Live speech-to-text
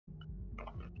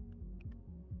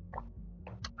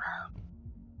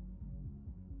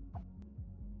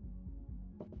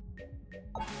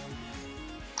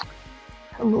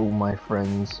Hello, my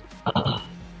friends.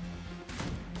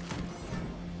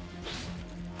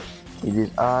 It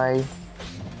is I,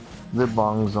 the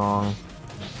Bongzong,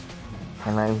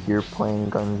 and I'm here playing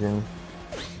Gungeon,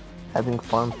 having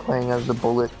fun playing as the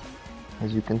bullet.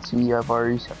 As you can see, I've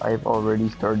already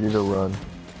started a run,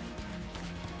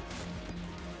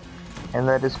 and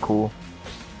that is cool.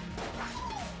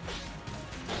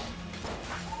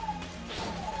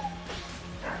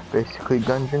 Basically,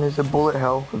 Gungeon is a bullet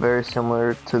hell, very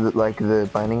similar to the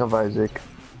Binding of Isaac,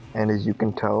 and as you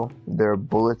can tell, there are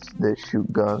bullets that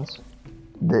shoot guns,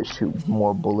 that shoot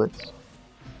more bullets,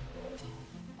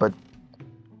 but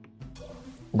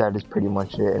that is pretty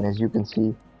much it. And as you can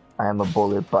see, I am a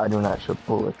bullet, but I do not shoot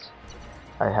bullets.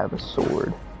 I have a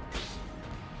sword.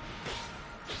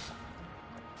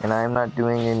 And I am not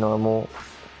doing a normal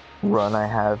run. I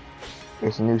have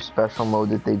this new special mode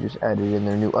that they just added in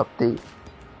their new update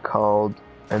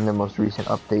in their most recent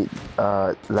update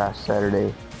last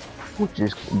Saturday, which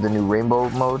is the new rainbow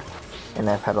mode, and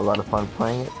I've had a lot of fun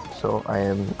playing it, so I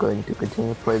am going to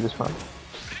continue to play this run.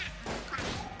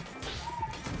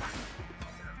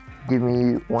 Give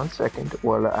me 1 second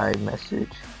while I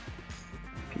message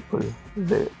people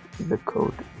the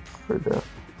code for the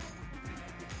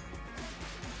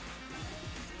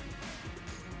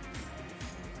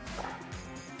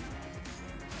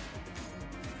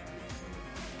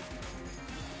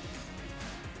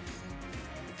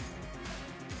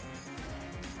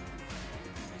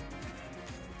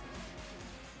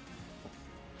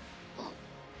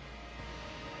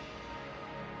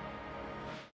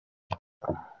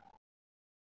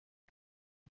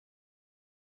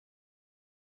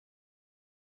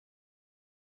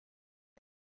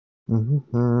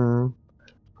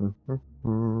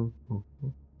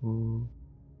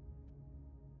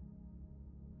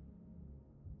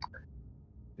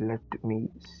Let me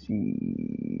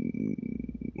see.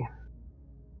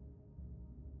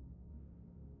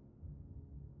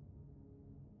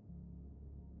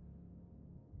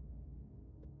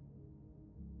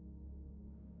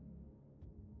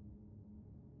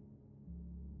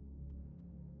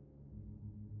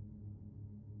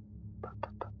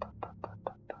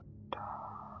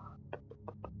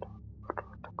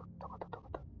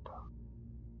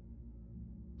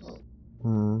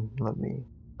 Let me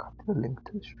copy the link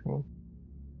to the stream.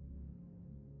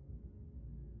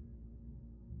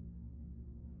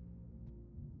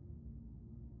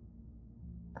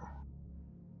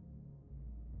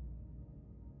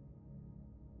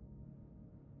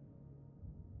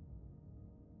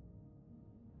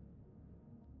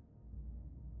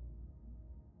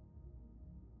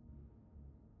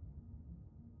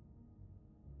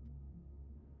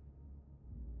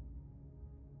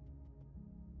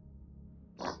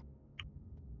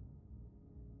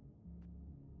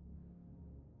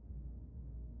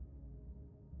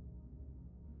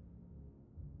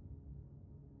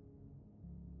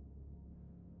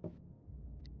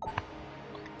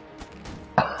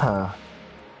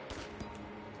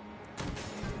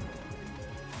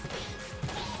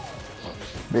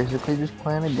 Basically just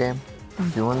playing a game,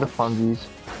 doing the funsies.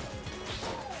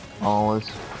 All is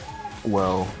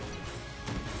well.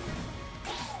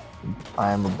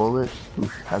 I am a bullet who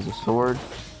has a sword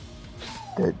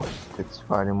that's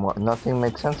fighting more. Nothing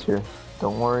makes sense here.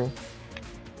 Don't worry.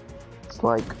 It's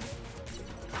like,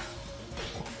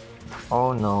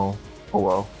 oh no, oh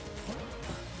well.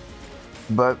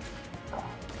 But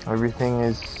everything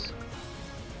is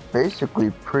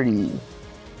basically pretty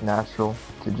natural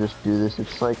to just do this.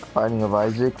 It's like Binding of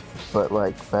Isaac, but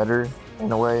like better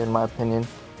in a way, in my opinion.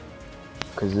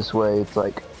 Because this way, it's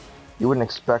like you wouldn't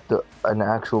expect an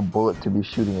actual bullet to be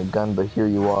shooting a gun, but here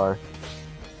you are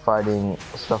fighting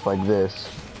stuff like this.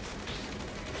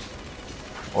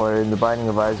 Or in the Binding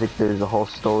of Isaac, there's a whole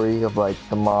story of like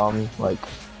the mom like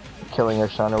killing her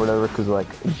son or whatever because like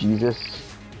Jesus.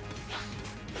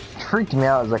 It freaked me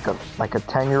out as like a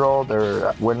 10-year-old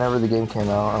or whenever the game came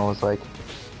out. I was like,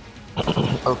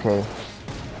 okay,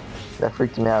 that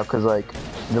freaked me out because like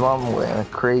the mom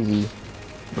went crazy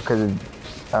because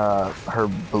of her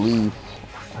belief,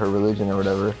 her religion or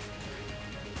whatever,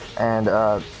 and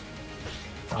I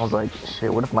was like,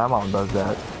 shit, what if my mom does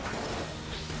that?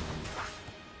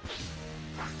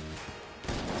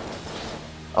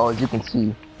 Oh, as you can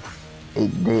see,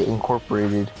 they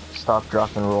incorporated stop,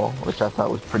 drop, and roll, which I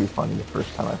thought was pretty funny the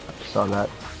first time I saw that.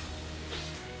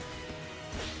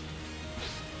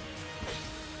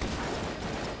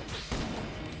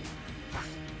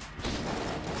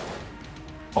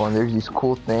 Oh, and there's these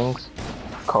cool things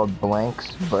called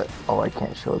blanks, but oh, I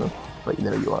can't show them. But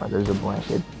there you are. There's a blank.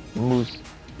 It moves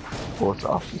bullets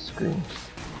off the screen.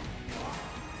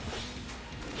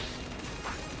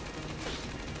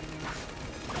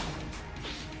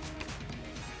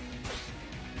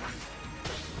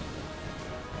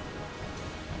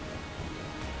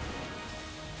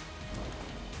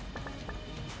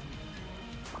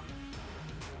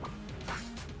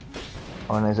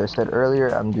 And as I said earlier,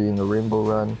 I'm doing a rainbow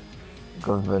run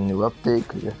of a new update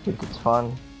because I think it's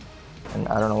fun. And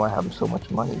I don't know why I have so much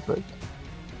money, but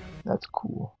that's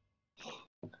cool.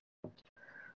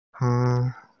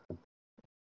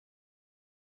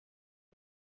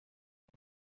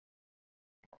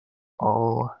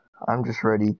 Oh, I'm just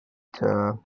ready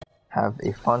to have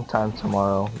a fun time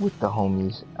tomorrow with the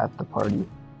homies at the party.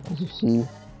 As you see,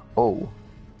 oh,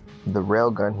 the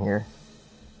railgun here.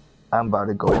 I'm about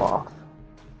to go off.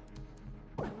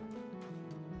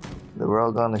 The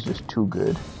railgun is just too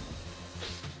good.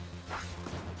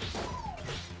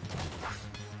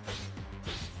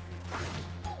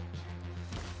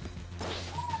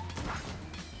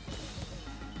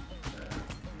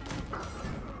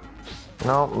 You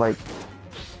know, like,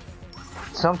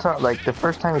 sometimes, like, the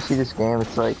first time you see this game,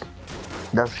 it's like,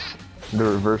 that's the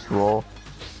reverse role.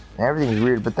 And everything's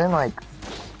weird, but then, like,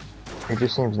 it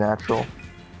just seems natural.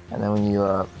 And then when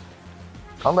you,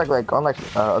 unlike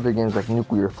other games like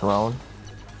Nuclear Throne,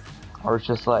 or it's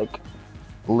just like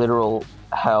literal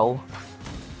hell.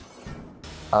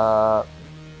 I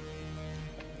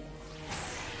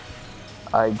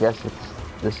guess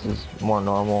this is more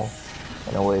normal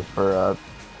in a way for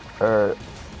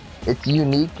it's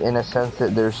unique in a sense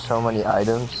that there's so many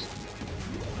items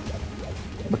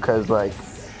because like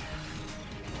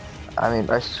I mean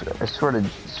I sort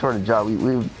of job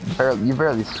you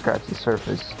barely scratched the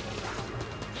surface.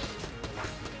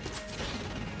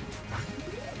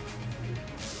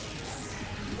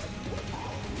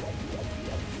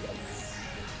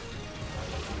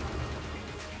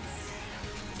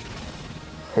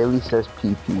 Haley says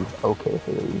PP. Okay,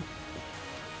 Haley.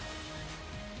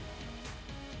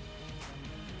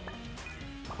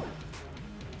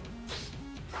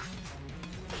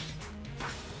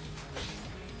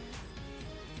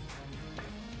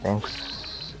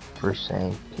 Thanks for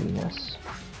saying penis.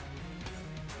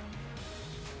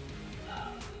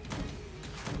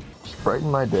 Just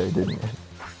brightened my day, didn't it?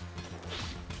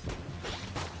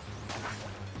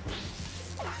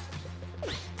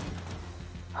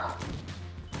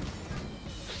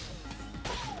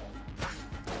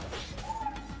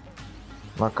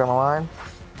 Not gonna lie,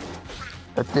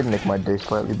 that did make my day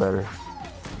slightly better.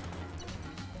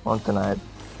 Won't deny it.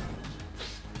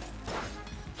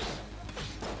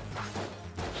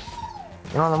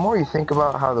 You know, the more you think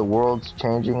about how the world's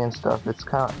changing and stuff, it's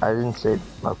kind of, I didn't say,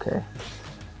 okay.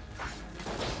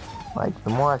 Like,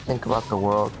 the more I think about the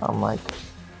world, I'm like,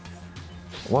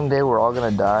 one day we're all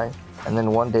gonna die, and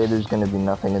then one day there's gonna be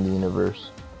nothing in the universe.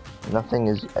 Nothing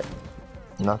has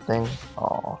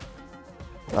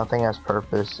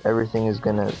purpose, nothing is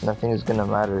gonna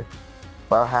matter.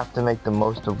 But I'll have to make the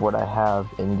most of what I have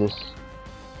in this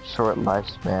short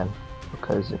lifespan,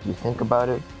 because if you think about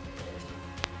it,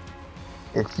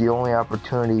 it's the only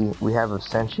opportunity we have of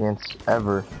sentience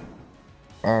ever.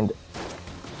 And,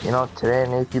 you know, today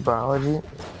in AP Biology,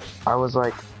 I was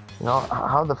like, you know,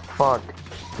 how the fuck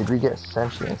did we get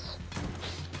sentience?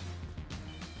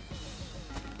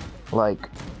 Like,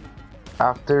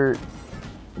 after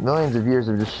millions of years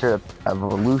of just straight up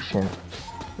evolution,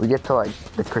 we get to like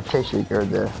the Cretaceous or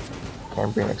the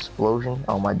Cambrian explosion.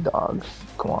 Oh my dog,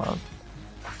 come on.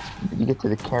 You get to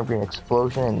the Cambrian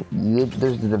explosion and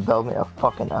there's the development of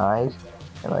fucking eyes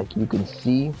and like you can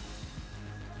see,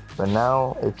 but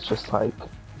now it's just like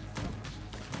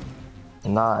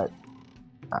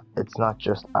it's not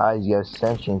just eyes. You have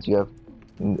sentience, you have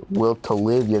will to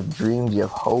live, you have dreams, you have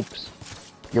hopes,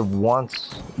 you have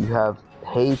wants, you have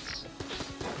hates,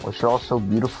 which are also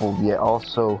beautiful yet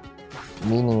also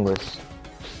meaningless.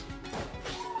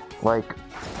 Like,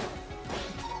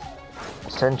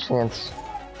 sentience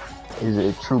is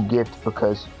a true gift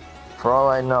because for all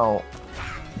I know,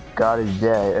 God is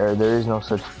dead, or there is no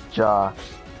such Jah,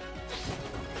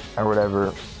 or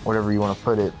whatever you want to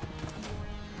put it.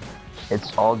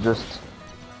 It's all just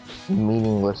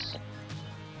meaningless.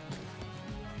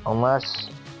 Unless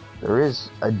there is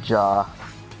a Jah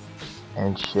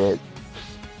and shit.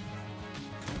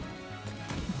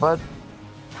 But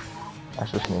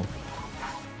that's just me.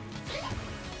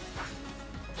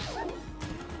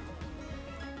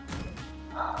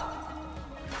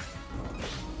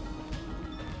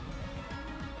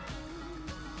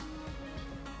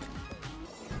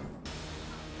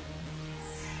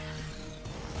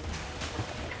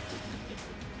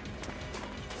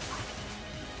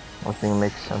 Nothing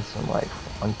makes sense in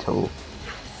life until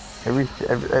every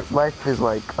life is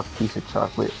like a piece of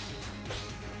chocolate.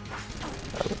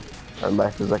 Or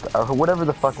life is like, or whatever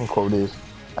the fucking quote is,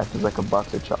 life is like a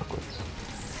box of chocolates.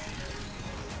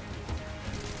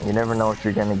 You never know what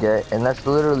you're gonna get, and that's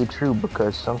literally true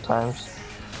because sometimes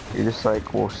you're just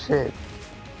like, well shit,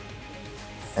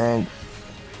 And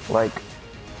like,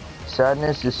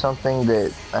 sadness is something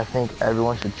that I think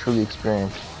everyone should truly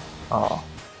experience.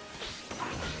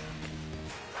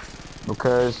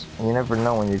 Because you never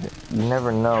know when you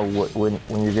never know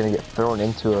when you're gonna get thrown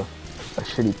into a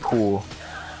shitty pool.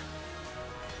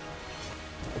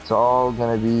 It's all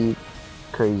gonna be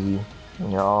crazy,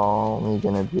 and you're all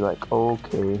gonna be like,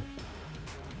 okay.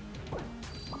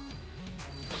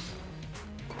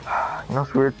 You know,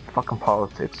 it's weird. Fucking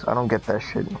politics. I don't get that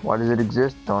shit. Why does it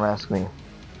exist? Don't ask me.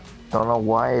 Don't know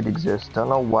why it exists. Don't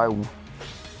know why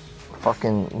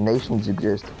fucking nations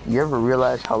exist. You ever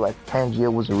realize how like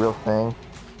Pangea was a real thing,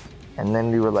 and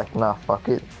then we were like, nah, fuck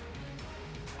it.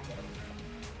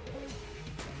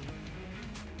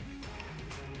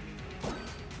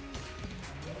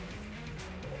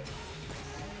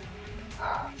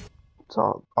 It's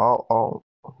all.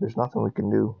 There's nothing we can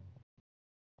do.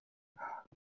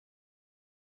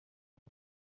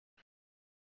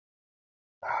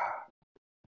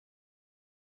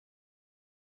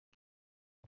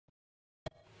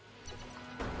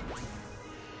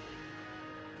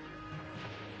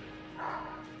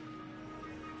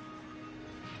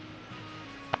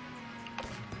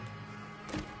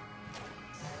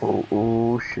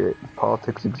 Oh shit.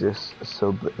 Politics exists.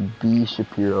 So B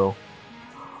Shapiro.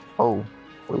 Oh,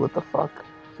 wait, what the fuck?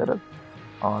 Is that a...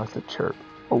 Oh, that's a chirp.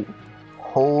 Oh,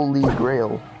 holy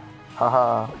grail.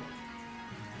 Haha.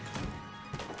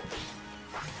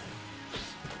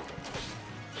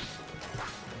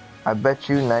 I bet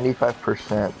you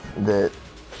 95% that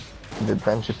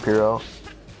Ben Shapiro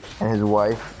and his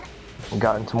wife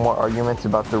got into more arguments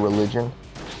about their religion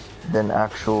than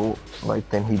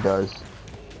than he does.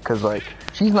 Cause like,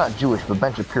 she's not Jewish, but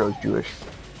Ben Shapiro's Jewish.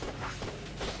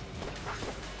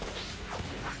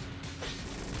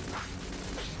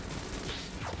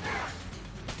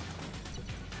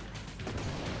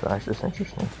 So that's just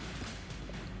interesting.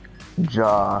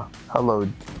 Ja, hello,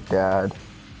 Dad.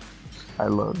 I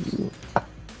love you.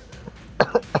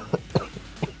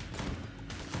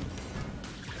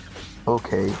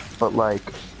 Okay, but like,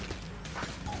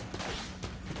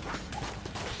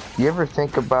 you ever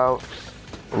think about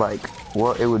like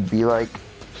what it would be like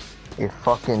if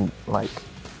fucking like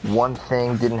one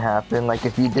thing didn't happen? Like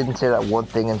if you didn't say that one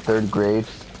thing in 3rd grade,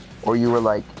 or you were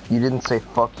like, you didn't say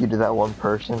fuck you to that one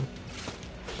person.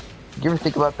 You ever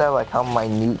think about that? Like how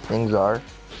minute things are?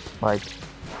 Like,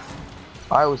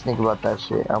 I always think about that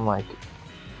shit. I'm like,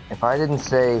 if I didn't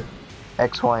say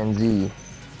X, Y, and Z,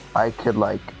 I could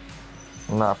like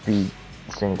not be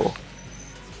single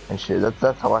and shit.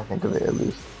 That's how I think of it, at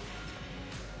least.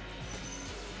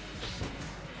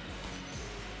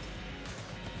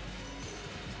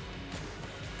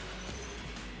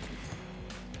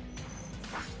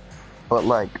 But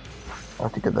like, I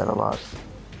think of that a lot.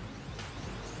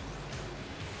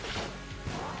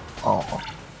 Oh,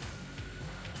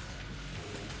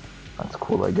 that's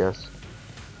cool, I guess.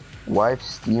 Wife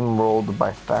steamrolled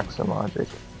by facts and logic.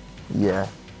 Yeah,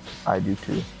 I do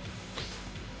too.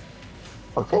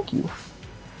 Oh, thank you.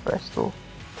 But I still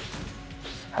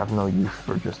have no use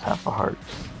for just half a heart.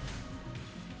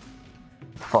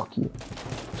 Fuck you.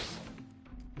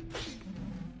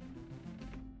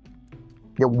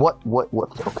 Yeah, what?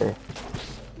 Okay.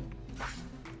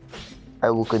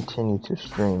 I will continue to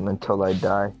stream until I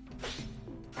die.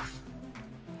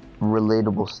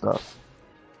 Relatable stuff.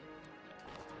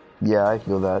 Yeah, I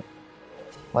feel that.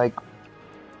 Like,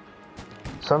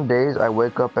 some days I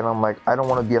wake up and I'm like, I don't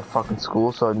want to be at fucking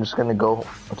school, so I'm just gonna go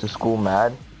to school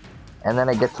mad. And then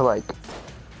I get to like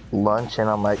lunch and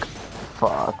I'm like,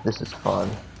 fuck, this is fun.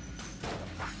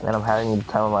 And I'm having the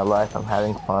time of my life, I'm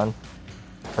having fun.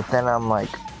 But then I'm like,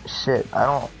 shit, I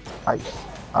don't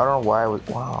know why I was,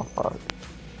 wow, fuck.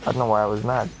 I don't know why I was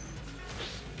mad.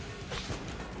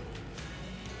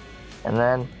 And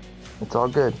then it's all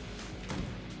good.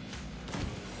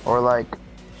 Or like,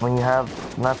 when you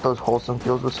have not those wholesome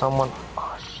feels with someone,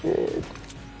 oh shit.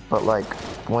 But like,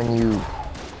 when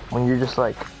you're just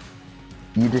like,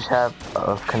 you just have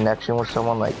a connection with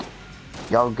someone, like,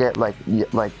 y'all get like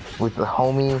with the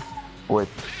homie, with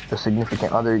the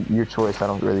significant other, your choice, I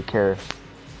don't really care.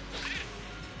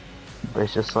 But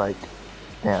it's just like,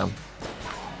 damn.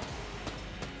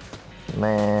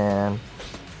 Man,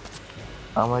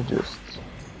 I'ma just...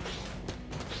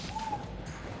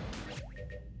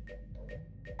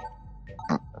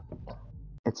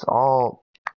 It's all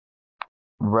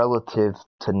relative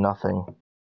to nothing.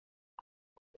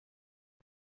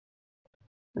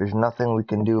 There's nothing we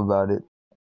can do about it.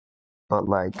 But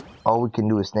like, all we can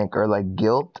do is think. Or like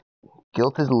guilt.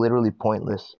 Guilt is literally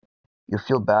pointless. You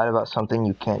feel bad about something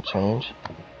you can't change.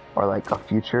 Or like a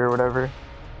future or whatever.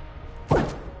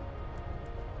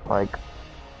 Like,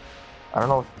 I don't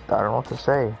know what to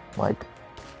say. Like,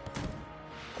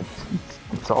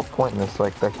 it's all pointless.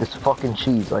 Like this fucking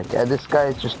cheese. Like, this guy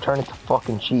is just turning to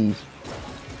fucking cheese.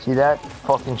 See that?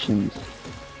 Fucking cheese.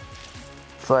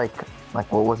 It's like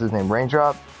what was his name?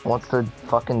 Raindrop wants to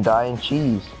fucking die in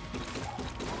cheese.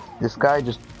 This guy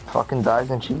just fucking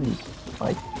dies in cheese.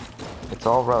 Like, it's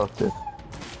all relative.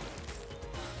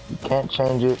 You can't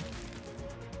change it.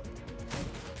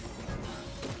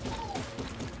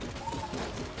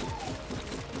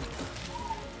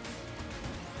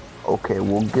 Okay,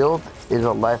 well, guilt is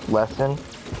a life lesson.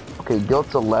 Okay,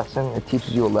 guilt's a lesson. It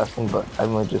teaches you a lesson, but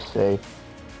I'm gonna just say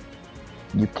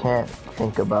you can't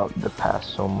think about the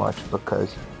past so much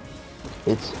because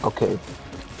it's okay.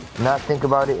 Not think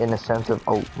about it in a sense of,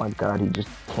 oh my god, he just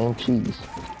came cheese.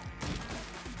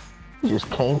 He just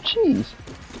came cheese.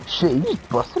 Shit, he just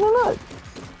busted a nut.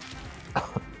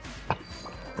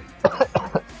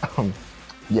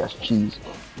 Yes, cheese.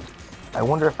 I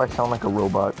wonder if I sound like a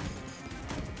robot.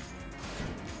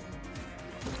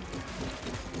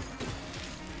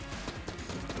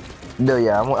 No,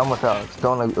 yeah, I'm with Alex.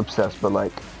 Don't obsess, but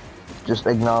like, just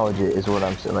acknowledge it is what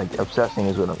I'm saying. Like, obsessing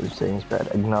is what I'm saying is bad.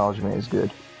 Acknowledgement is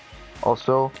good.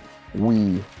 Also,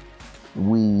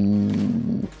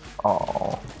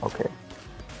 oh, okay.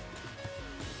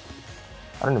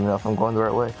 I don't even know if I'm going the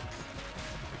right way.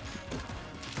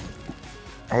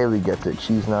 Haley gets it.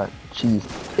 Cheese nut. Cheese.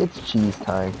 It's cheese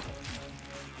time.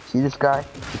 See this guy?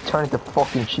 He's turning to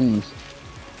fucking cheese.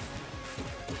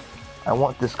 I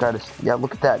want this guy to... Yeah,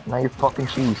 look at that. Now you're fucking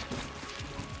cheese.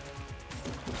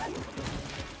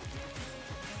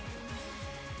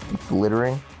 It's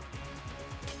littering.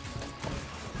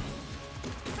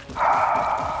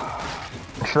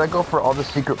 Should I go for all the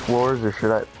secret floors, or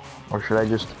should I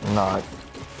just not?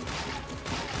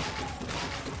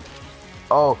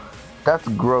 Oh, that's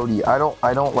grody.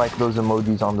 I don't like those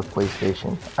emojis on the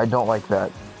PlayStation. I don't like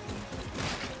that.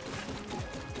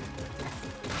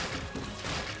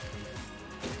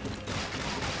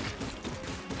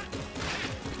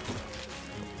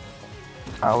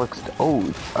 Alex, oh,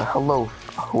 hello,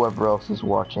 whoever else is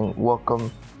watching.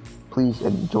 Welcome. Please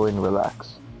enjoy and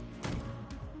relax.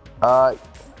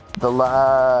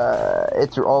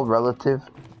 It's all relative,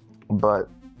 but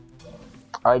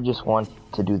I just want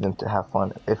to do them to have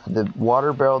fun. If the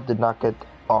water barrel did not get...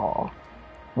 Oh,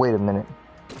 wait a minute.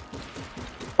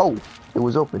 Oh, it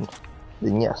was opened.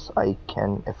 Then yes, I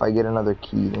can. If I get another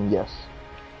key, then yes,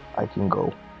 I can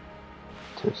go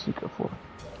to a secret floor.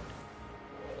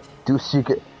 Do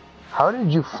secret... How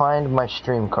did you find my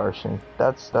stream, Carson?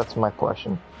 That's my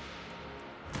question.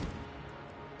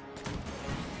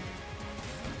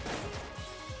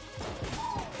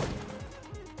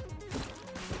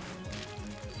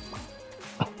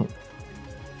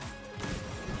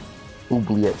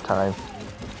 Oubliette time.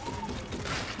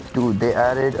 Dude, they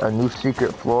added a new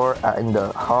secret floor in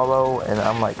the hollow, and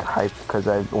I'm like hyped because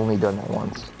I've only done it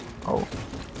once.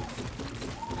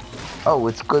 Oh,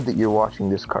 it's good that you're watching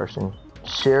this, Carson.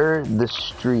 Share the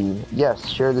stream. Yes,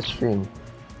 share the stream.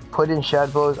 Put in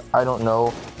shadows, I don't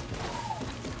know.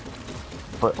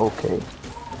 But okay.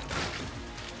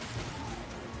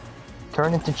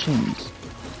 Turn into cheese.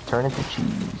 Turn into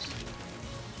cheese.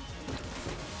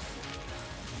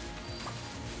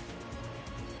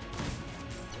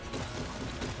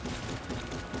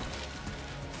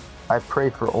 I pray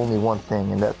for only one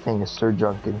thing, and that thing is Sir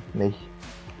Junkin. May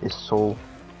his soul.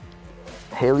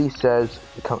 Haley says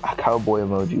cowboy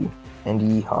emoji, and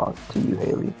yeehaw to you,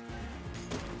 Haley.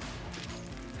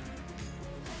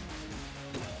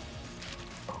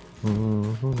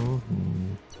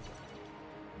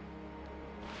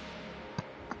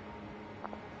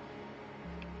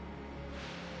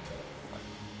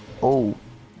 Oh,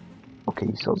 okay,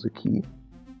 he sells a key,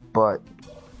 but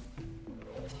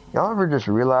y'all ever just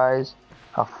realize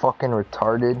how fucking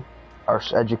retarded our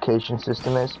education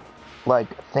system is?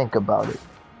 Like, think about it.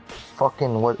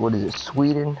 Fucking, what is it?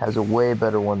 Sweden has a way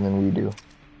better one than we do.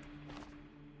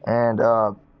 And,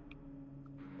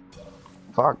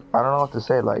 fuck, I don't know what to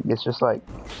say. Like, it's just like,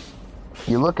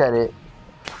 you look at it,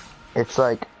 it's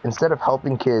like, instead of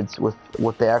helping kids with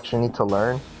what they actually need to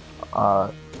learn,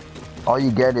 all you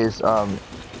get is, a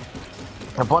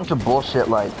bunch of bullshit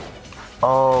like,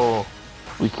 oh,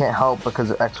 we can't help because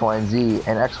of X, Y, and Z,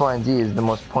 and X, Y, and Z is the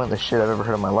most pointless shit I've ever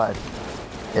heard in my life.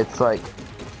 It's like,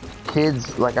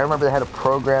 kids, like, I remember they had a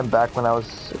program back when I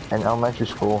was in elementary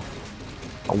school,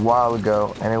 a while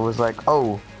ago, and it was like,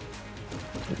 oh,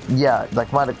 yeah,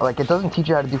 like, it doesn't teach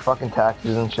you how to do fucking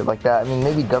taxes and shit like that. I mean,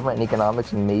 maybe government and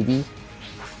economics, maybe.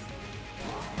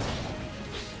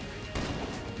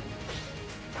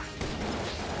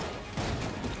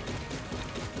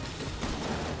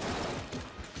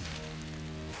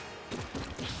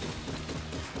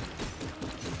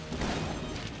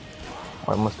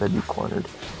 Why must I be cornered?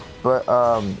 But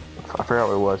I forgot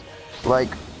what it was. Like,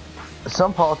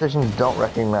 some politicians don't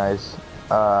recognize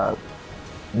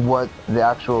what's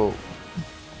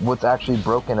actually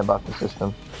broken about the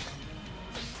system,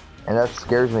 and that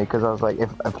scares me because I was like, if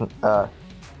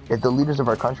the leaders of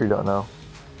our country don't know.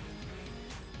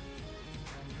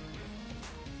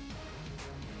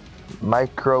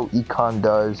 Microecon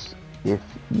does if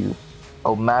you...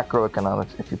 Oh,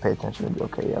 macroeconomics, if you pay attention.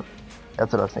 Okay, yeah.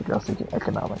 That's what I was thinking. I was thinking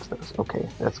economics does. Okay,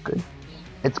 that's good.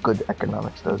 It's good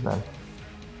economics does then.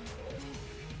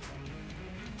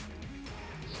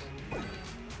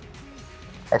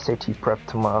 SAT prep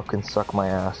tomorrow can suck my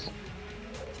ass.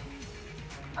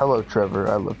 Hello, Trevor.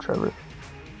 I love Trevor.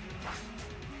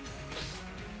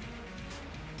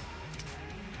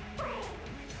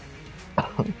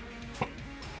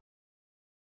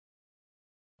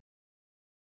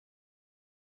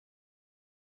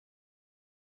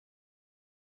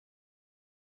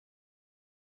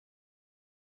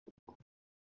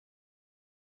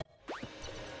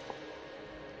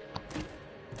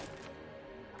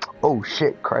 Oh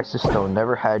shit, Crisis Stone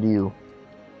never had you.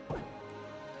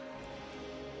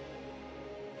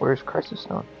 Where's Crisis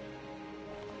Stone?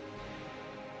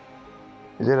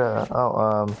 Is it a...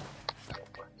 Oh,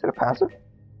 is it a passive?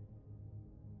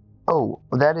 Oh,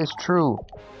 that is true.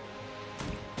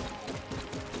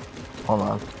 Hold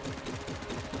on.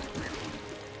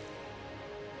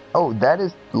 Oh, that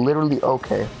is literally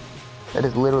okay. That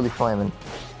is literally flaming.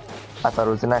 I thought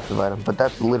it was an active item, but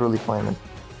that's literally flaming.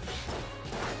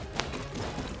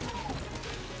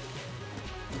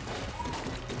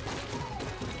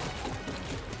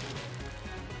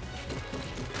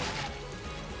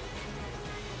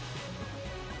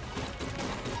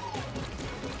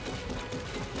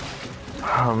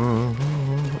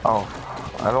 Oh,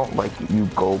 I don't like you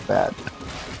go bad.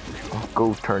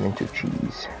 Go turn into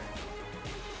cheese.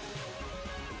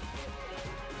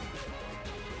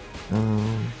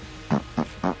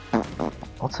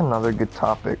 What's another good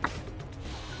topic?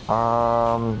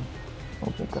 We'll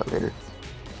get that later.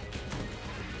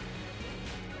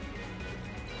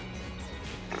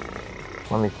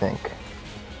 Let me think.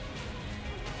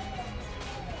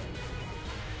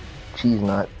 Cheese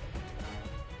nut.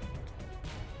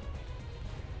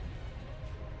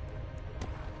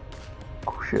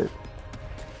 Oh shit.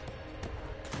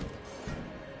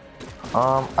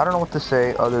 I don't know what to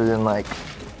say other than like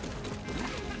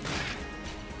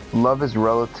love is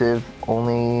relative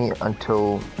only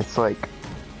until it's like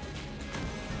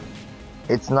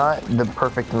it's not the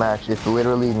perfect match. It's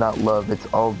literally not love. It's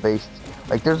all based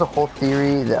like there's a whole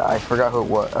theory that I forgot who it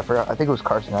was. I think it was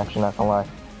Carson actually, not gonna lie.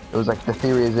 It was like the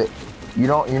theory is that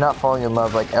you're not falling in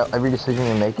love, like every decision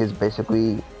you make is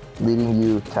basically leading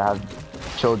you to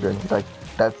have children. Like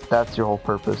that's your whole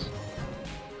purpose.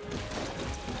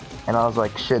 And I was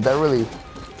like, shit, that really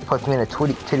puts me in a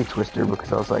titty twister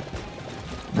because I was like,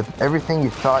 everything you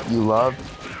thought you loved,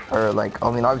 or like,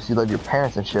 I mean, obviously you love your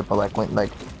parents and shit, but like when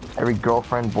like every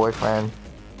girlfriend, boyfriend,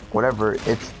 whatever,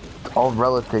 it's all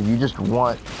relative. You just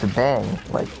want to bang,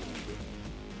 like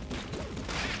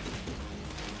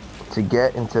to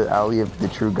get into the alley of the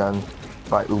true gun.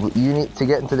 But you need to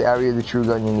get into the area of the true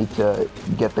gun. You need to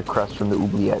get the crest from the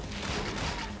oubliette.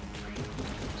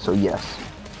 So yes.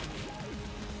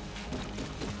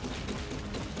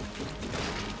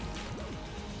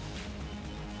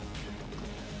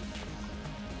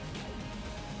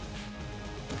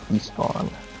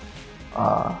 Respawn.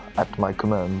 At my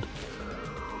command.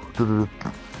 You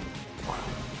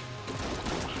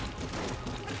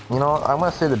know, I'm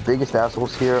gonna say the biggest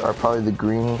assholes here are probably the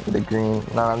green,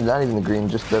 no, not even the green,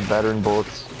 just the veteran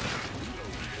bullets.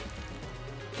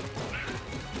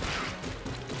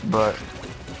 But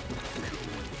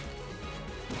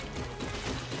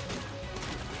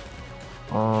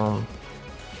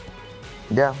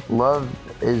yeah, love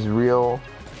is real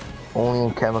only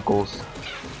in chemicals.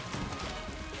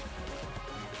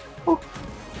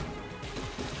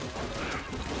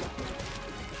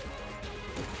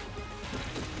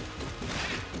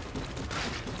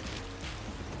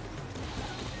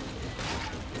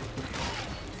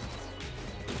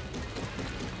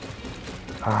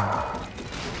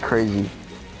 Crazy.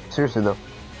 Seriously though,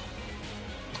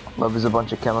 love is a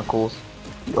bunch of chemicals.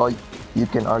 You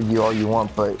can argue all you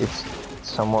want, but it's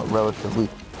somewhat relatively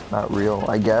not real,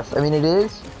 I guess. I mean, it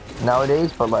is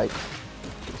nowadays, but like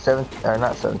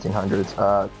not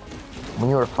 1700s. When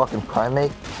you were a fucking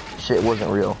primate, shit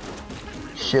wasn't real.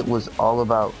 Shit was all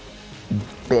about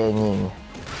banging.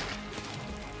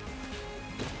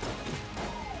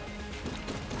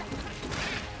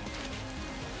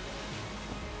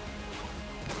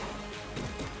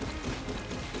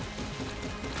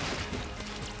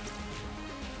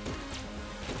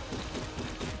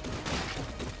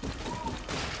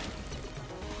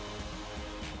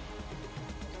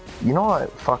 You know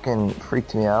what fucking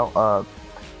freaked me out?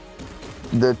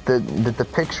 The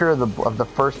picture of the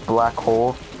first black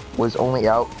hole was only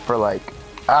out for like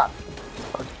a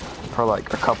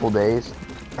couple days,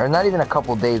 or not even a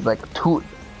couple days, like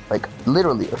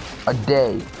literally a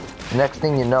day. Next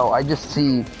thing you know, I just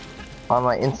see on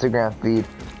my Instagram feed,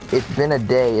 it's been a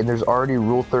day and there's already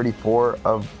Rule 34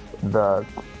 of the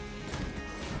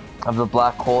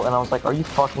black hole, and I was like, are you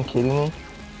fucking kidding me?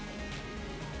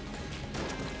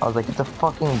 I was like, it's a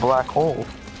fucking black hole.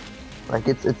 Like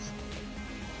it's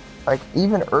like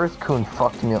even Earth-kun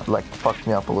fucked me up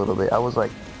a little bit. I was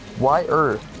like, why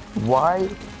Earth? Why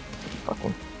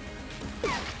fucking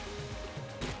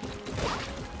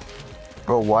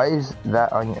bro, why is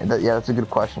that on yeah, that's a good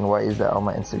question. Why is that on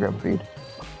my Instagram feed?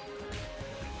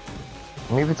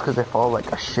 Maybe it's because I follow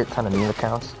like a shit ton of meme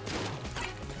accounts.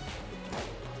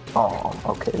 Oh,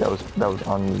 okay, that was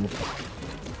on me.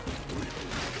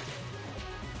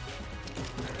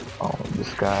 Oh,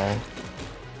 this guy.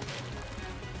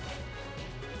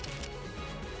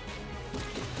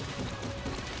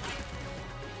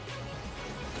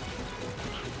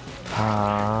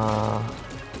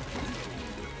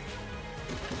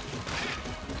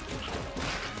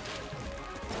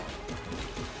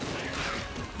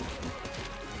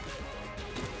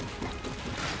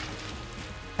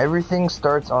 Everything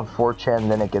starts on 4chan,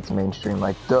 then it gets mainstream.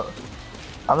 Like,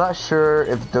 I'm not sure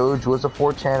if Doge was a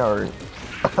 4chan or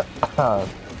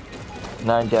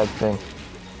 9gag thing.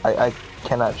 I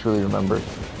cannot truly remember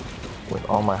with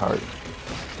all my heart.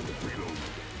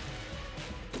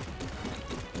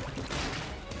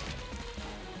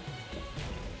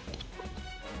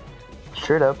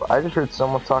 Straight up, I just heard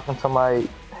someone talking to my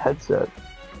headset,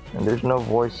 and there's no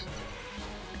voice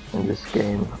in this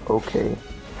game. Okay.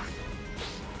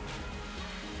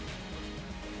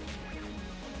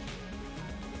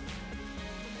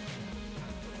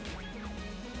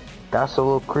 That's a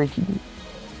little creaky.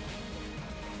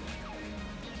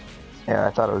 Yeah,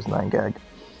 I thought it was 9gag.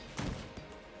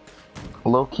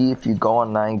 Low key, if you go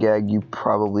on 9gag, you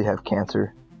probably have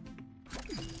cancer.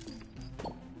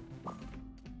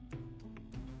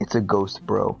 It's a ghost,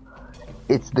 bro.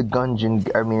 It's the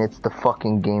it's the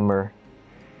fucking gamer.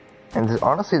 And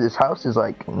honestly, this house is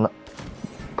like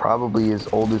probably as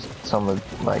old as some of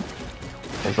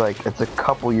it's a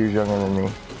couple years younger than me.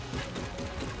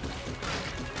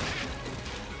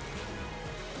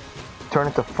 Turn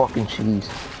it to fucking cheese.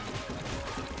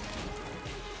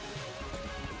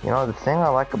 You know, the thing I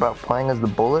like about playing as the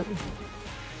bullet,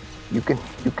 you can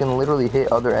literally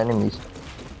hit other enemies,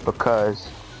 because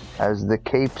as the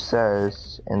cape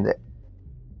says,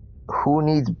 who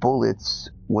needs bullets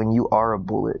when you are a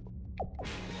bullet?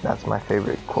 That's my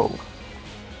favorite quote.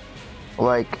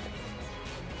 Like,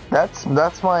 that's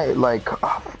my like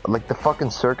the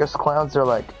fucking circus clowns. They're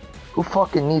like, who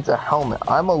fucking needs a helmet?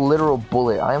 I'm a literal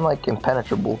bullet. I'm like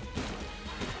impenetrable.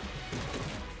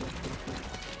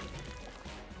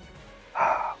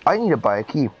 I need to buy a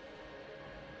key.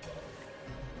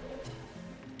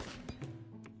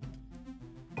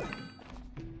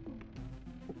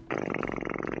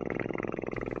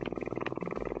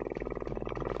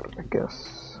 I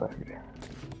guess I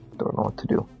don't know what to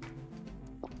do.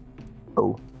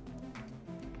 Oh.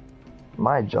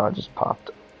 My jaw just popped.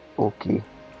 Okay.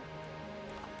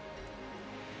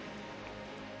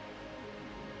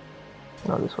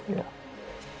 No, this way, yeah.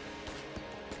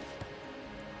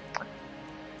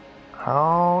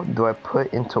 How do I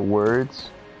put into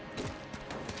words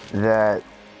that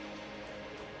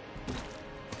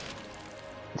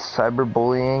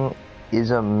cyberbullying is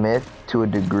a myth to a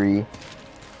degree?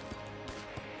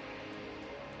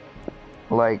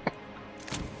 Like,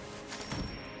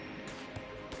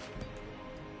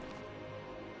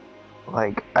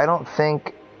 I don't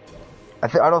think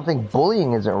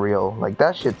bullying isn't real. Like,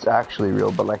 that shit's actually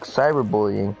real, but like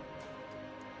cyberbullying,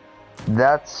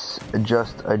 that's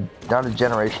just not a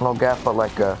generational gap, but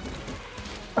like a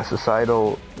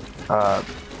societal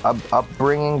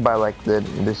upbringing by like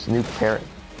this new parent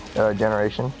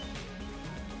generation.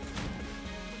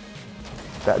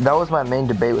 That was my main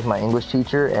debate with my English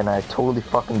teacher, and I totally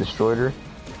fucking destroyed her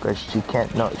because she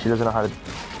doesn't know how to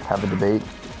have a debate.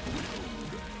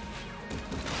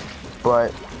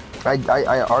 But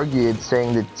I argued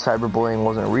saying that cyberbullying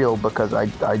wasn't real because I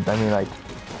mean, like,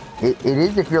 it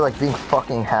is if you're like being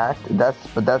fucking hacked.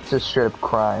 But that's just straight up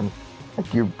crime.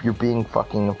 Like, you're being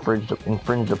fucking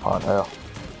infringed upon. Oh,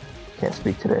 can't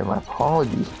speak today. My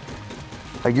apologies.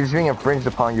 Like, you're just being infringed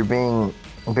upon. You're being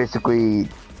basically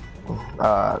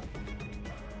not,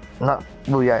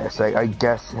 well, yeah, I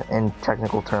guess in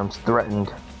technical terms,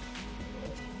 threatened.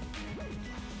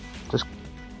 Just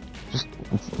Just,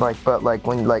 it's like, but like,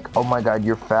 when, like, oh my god,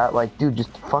 you're fat, like, dude,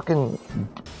 just fucking,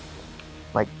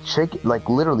 like, shake it, like,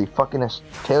 literally, fucking, as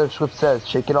Taylor Swift says,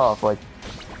 shake it off, like.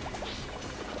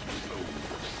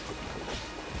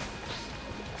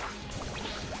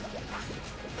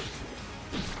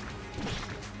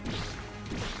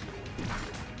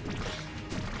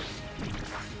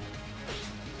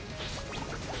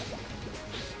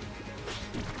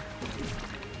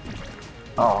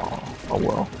 Oh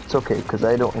well, it's okay, because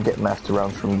I don't get messed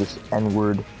around from this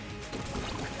N-word.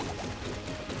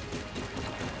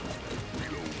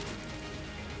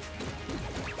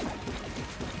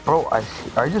 Bro,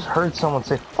 I just heard someone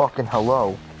say fucking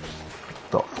hello.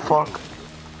 The fuck?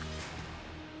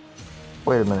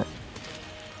 Wait a minute.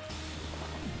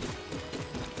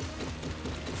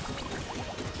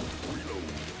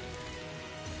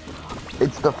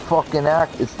 It's the fucking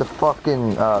it's the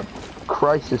fucking,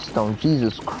 Crisis Stone,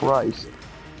 Jesus Christ.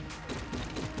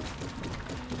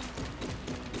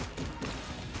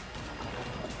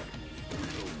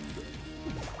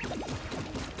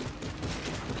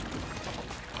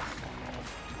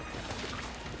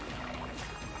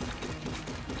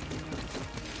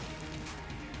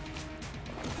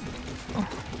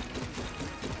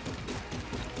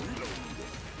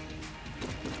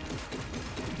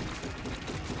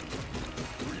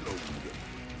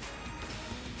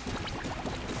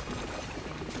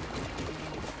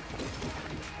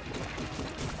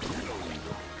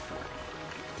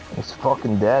 He's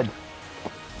fucking dead.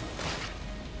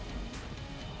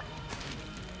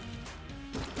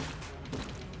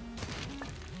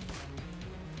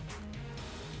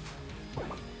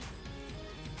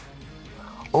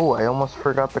 Oh, I almost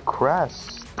forgot the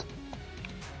crest.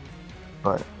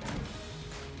 But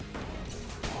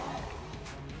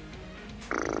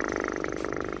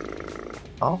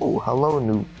oh, hello,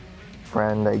 new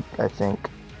friend, I think.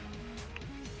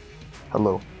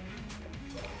 Hello.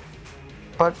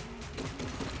 But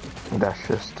that's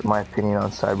just my opinion on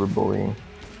cyberbullying.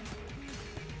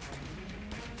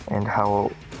 And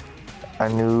how a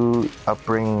new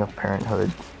upbringing of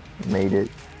parenthood made it,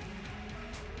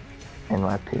 in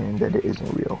my opinion, that it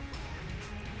isn't real.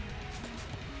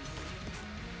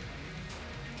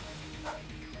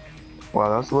 Wow,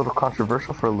 that was a little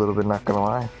controversial for a little bit, not gonna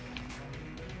lie.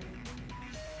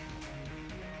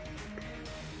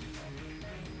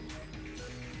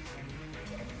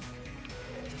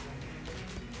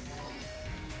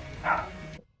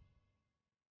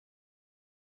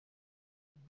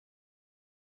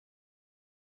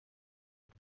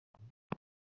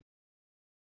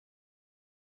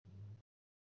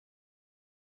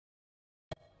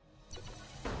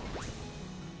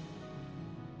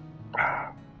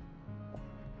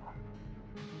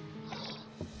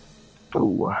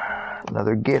 Ooh,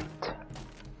 another gift.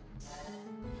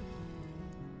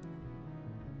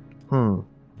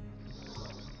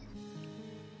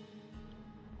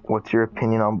 What's your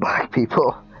opinion on black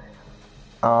people?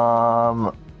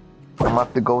 I'm gonna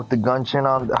have to go with the Gungeon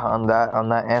on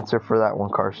that answer for that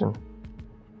one, Carson.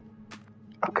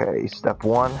 Okay, step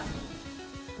 1.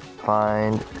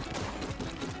 Find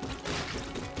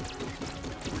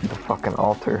the fucking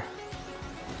altar.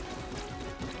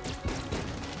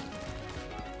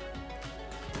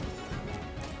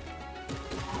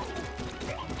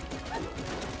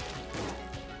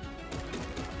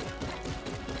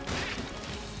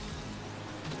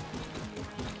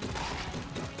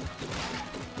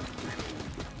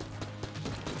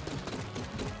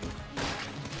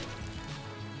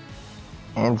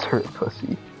 Answer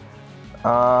pussy.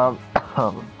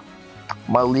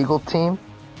 My legal team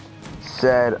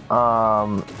said,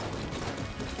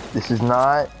 this is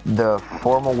not the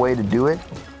formal way to do it.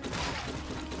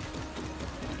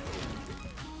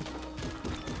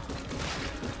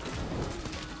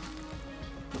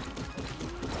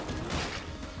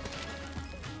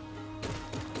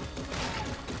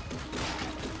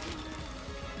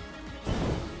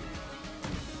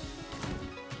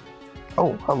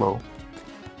 Oh, hello.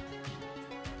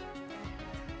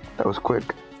 That was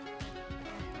quick.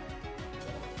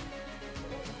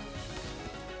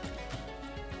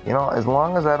 You know, as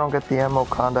long as I don't get the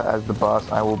Amoconda as the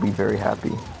boss, I will be very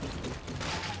happy.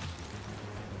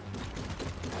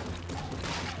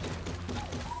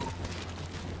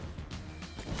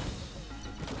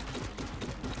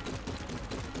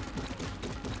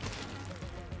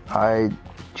 Hi,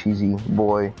 cheesy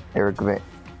boy, Eric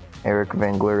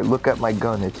Vangler. Look at my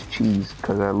gun, it's cheese,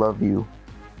 because I love you.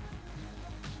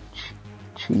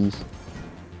 Cheese.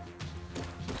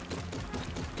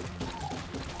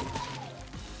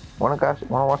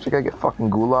 Wanna watch a guy get fucking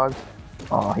gulagged?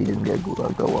 Oh, he didn't get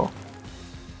gulagged, oh well.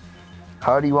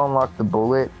 How do you unlock the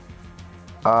bullet?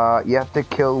 You have to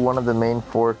kill one of the main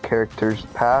 4 characters'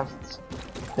 pasts.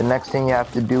 The next thing you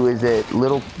have to do is that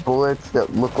little bullets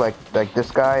that look like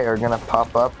this guy are gonna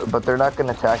pop up, but they're not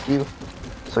gonna attack you.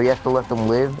 So you have to let them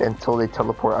live until they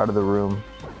teleport out of the room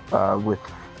with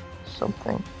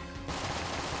something.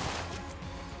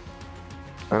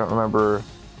 I don't remember,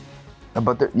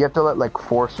 but you have to let like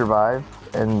 4 survive,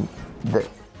 and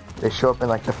they show up in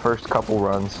like the first couple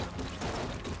runs.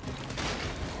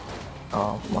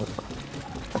 Oh, motherfucker.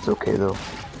 That's okay though.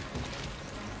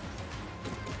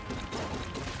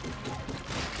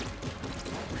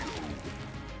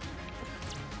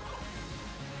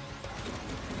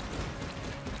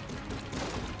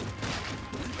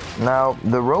 Now,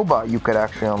 the robot you could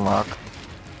actually unlock,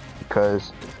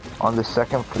 because on the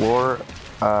 2nd floor,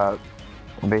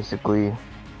 basically,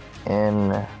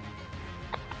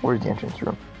 where's the entrance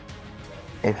room?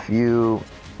 If you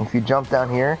jump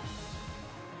down here,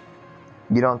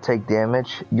 you don't take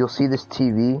damage. You'll see this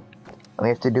TV. All you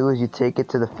have to do is you take it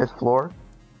to the 5th floor,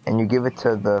 and you give it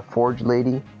to the forge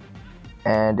lady,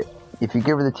 and if you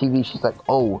give her the TV, she's like,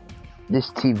 oh,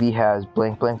 this TV has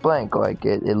blank blank blank, like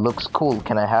it looks cool,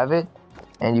 can I have it?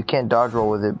 And you can't dodge roll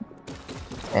with it,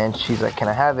 and she's like, can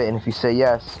I have it? And if you say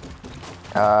yes,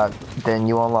 then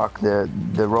you unlock the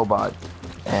robot,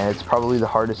 and it's probably the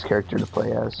hardest character to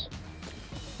play as,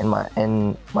 in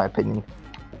my opinion.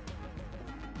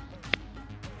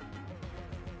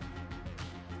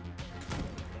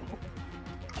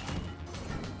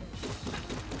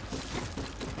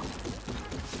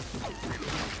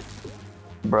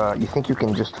 Bruh, you think you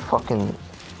can just fucking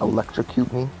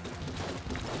electrocute me?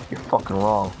 You're fucking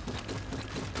wrong.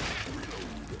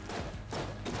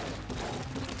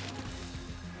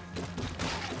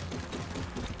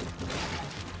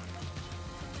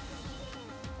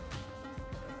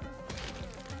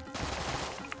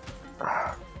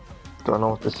 Don't know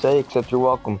what to say except you're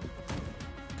welcome.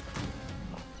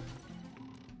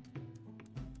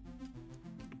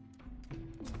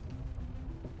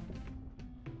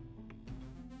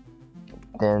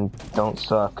 Then don't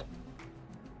suck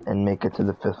and make it to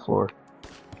the 5th floor.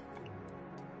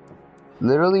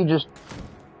 Literally just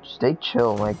stay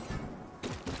chill, like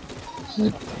this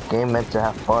is a game meant to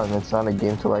have fun, it's not a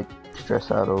game to like stress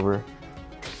out over.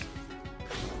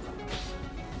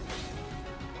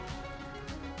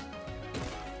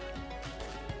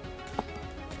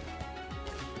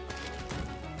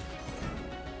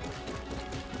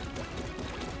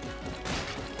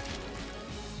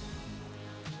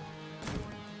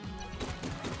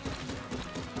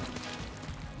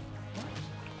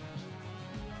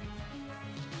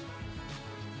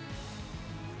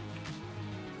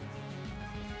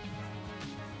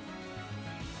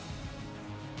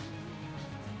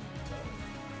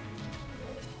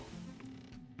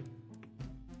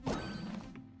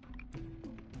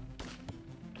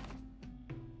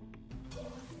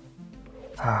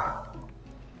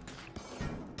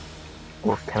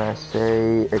 What can I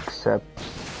say except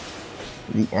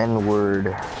the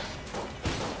N-word?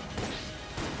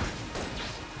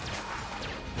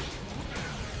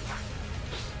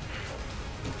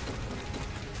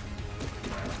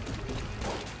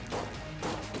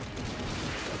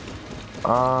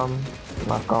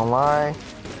 Not gonna lie,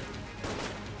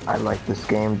 I like this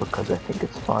game because I think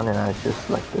it's fun and I just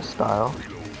like this style. Get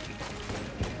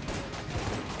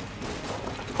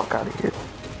the fuck out of here.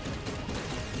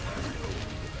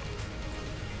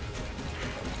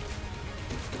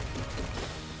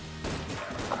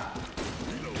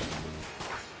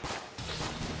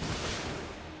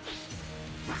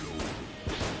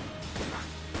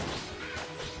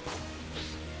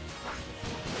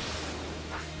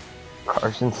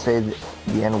 Carson, say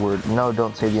the N-word. No,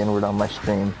 don't say the N-word on my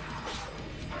stream.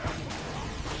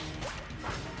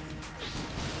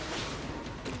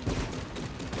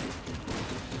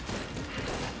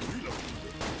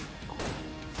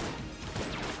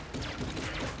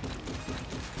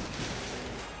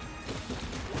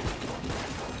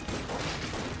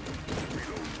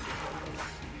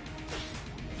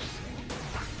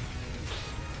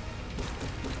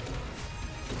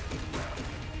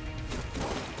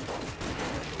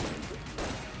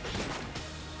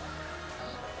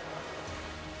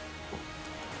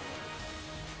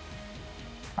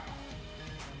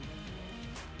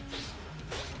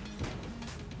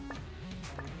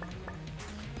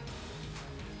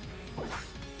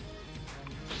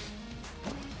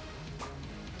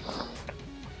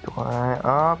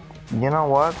 You know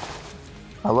what?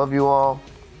 I love you all.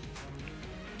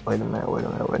 Wait a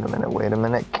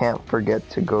minute. Can't forget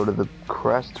to go to the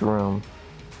crest room.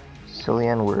 Silly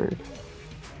N-word.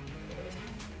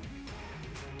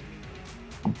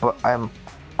 But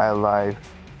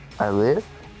I live,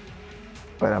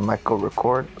 but I might go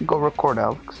record. Go record,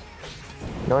 Alex.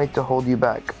 No need to hold you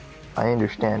back. I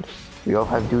understand. We all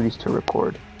have duties to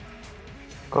record.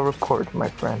 Go record, my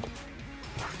friend.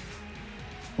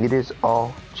 It is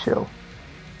all chill.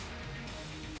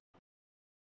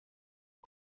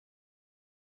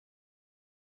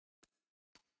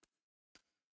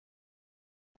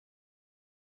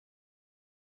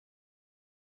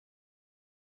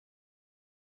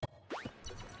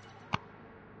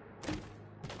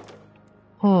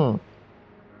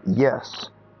 Yes.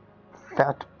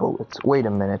 Fat bullets. Wait a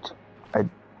minute.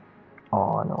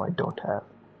 Oh, no, I don't have.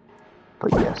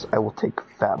 But yes, I will take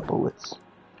fat bullets.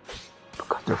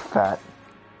 Because they're fat.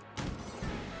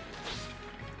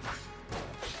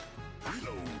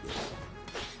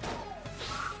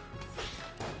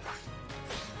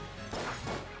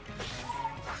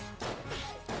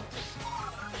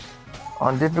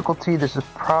 On difficulty, this is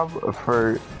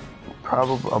probably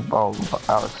about.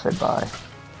 Alex said bye.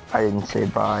 I didn't say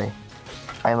bye.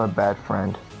 I am a bad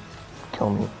friend. Kill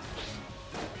me.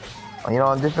 You know,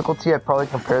 on difficulty, I'd probably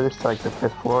compare this to like the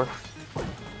 5th floor.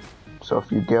 So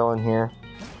if you go in here,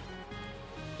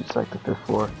 it's like the 5th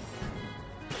floor.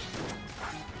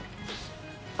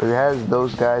 Because it has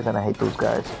those guys, and I hate those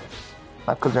guys.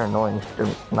 Not because they're annoying,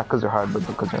 not because they're hard, but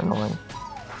because they're annoying.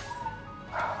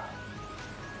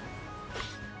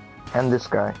 And this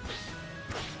guy.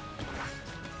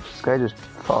 This guy just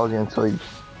follows you until he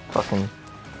fucking...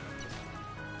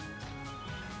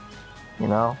 You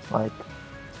know, like...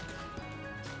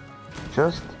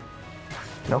 Just...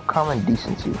 No common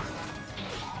decency.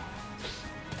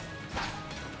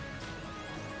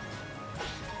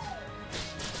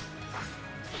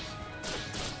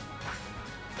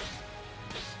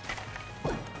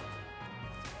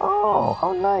 Oh,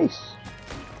 how nice.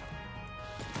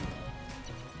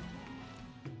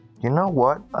 You know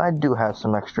what? I do have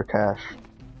some extra cash.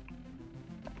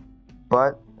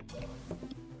 But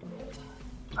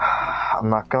I'm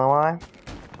not gonna lie.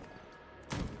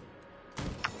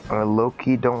 I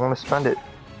low-key don't want to spend it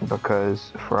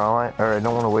because for all I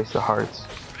don't want to waste the hearts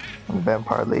on the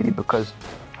vampire lady because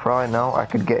for all I know I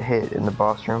could get hit in the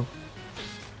boss room.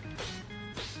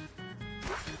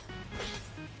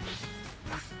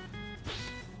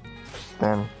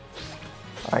 Then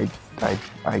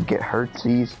I get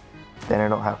heartsies. Then I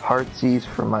don't have heartsies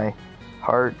for my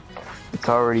heart. It's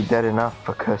already dead enough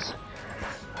because...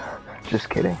 Just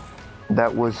kidding.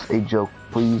 That was a joke.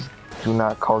 Please do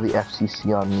not call the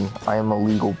FCC on me. I am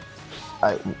illegal.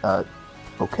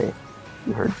 Okay.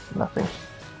 You heard nothing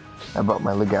about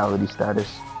my legality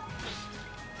status.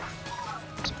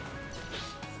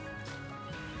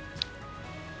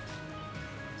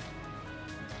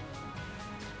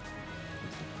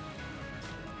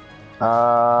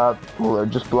 Well, it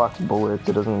just blocks bullets.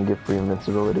 It doesn't give free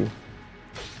invincibility.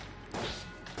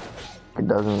 It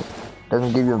doesn't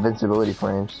give you invincibility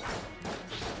frames.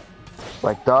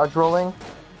 Like dodge rolling,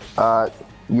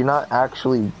 you're not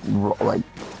actually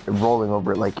rolling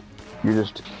over it. Like you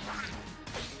just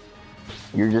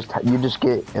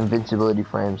get invincibility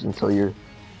frames until your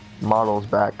model's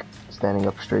back standing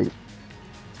up straight.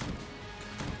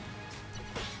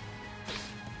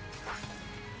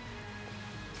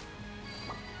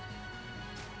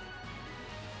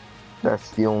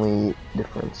 That's the only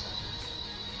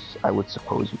difference, I would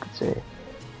suppose you could say.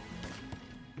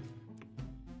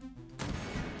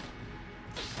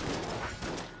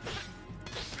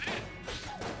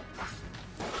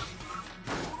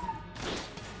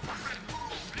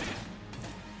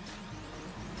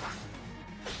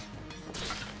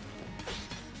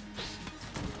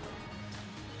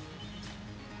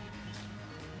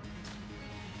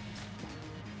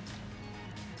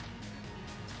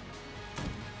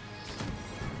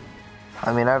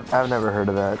 I mean, I've never heard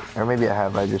of that, or maybe I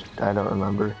have. I don't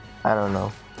remember. I don't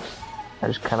know. I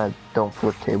just kind of don't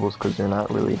flip tables because they're not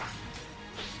really.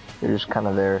 They're just kind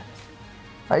of there.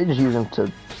 I just use them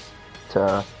to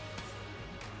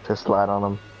slide on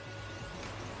them.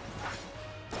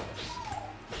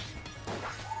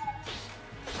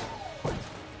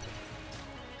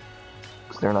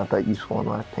 Because they're not that useful in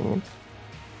my opinion.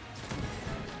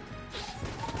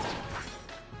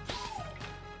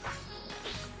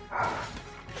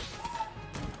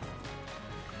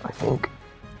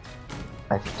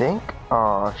 I think,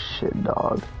 oh shit,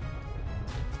 dog.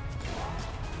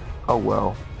 Oh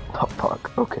well, oh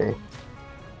fuck, okay.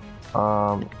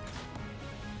 What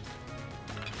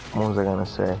was I gonna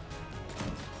say?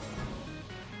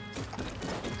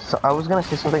 So I was gonna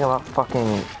say something about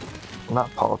fucking, not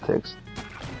politics.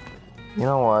 You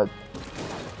know what?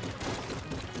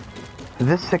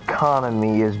 This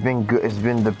economy has been good. Has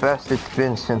been the best it's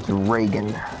been since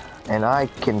Reagan, and I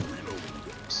can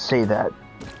say that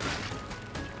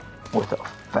with a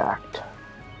fact.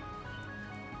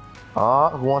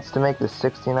 Who wants to make the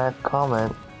 69th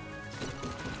comment?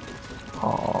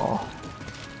 Oh.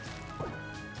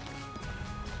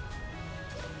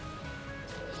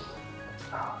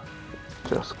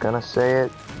 Just gonna say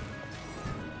it.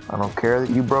 I don't care that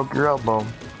you broke your elbow.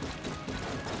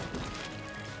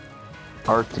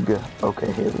 Artiga.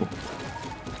 Okay, Haley.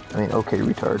 I mean, okay,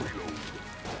 retard.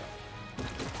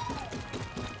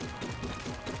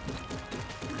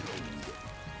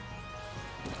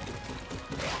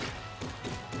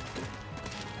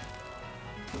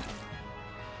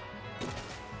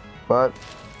 But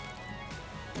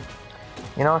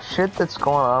you know, shit that's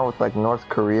going on with like North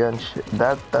Korea and shit,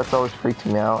 that's always freaked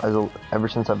me out ever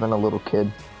since I've been a little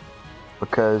kid,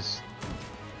 because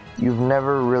you've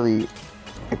never really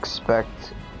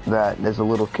expect that as a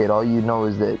little kid. All you know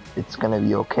is that it's gonna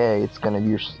be okay, it's gonna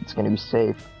be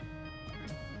safe,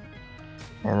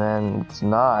 and then it's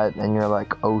not, and you're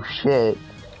like, oh shit,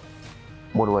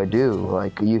 what do I do?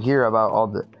 Like, you hear about all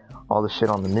the shit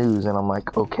on the news, and I'm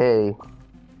like, okay,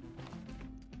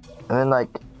 and then like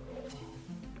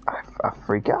I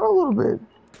freak out a little bit.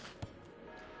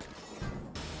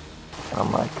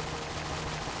 I'm like,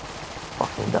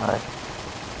 fucking die.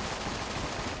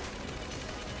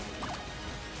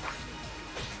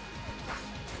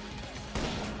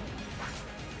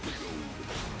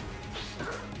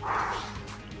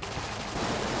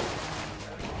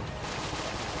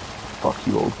 Fuck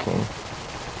you, old king.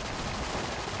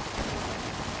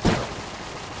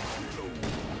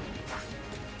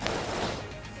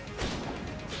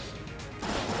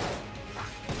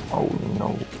 Oh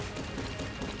no.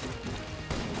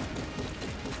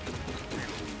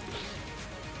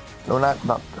 No,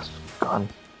 not this gun.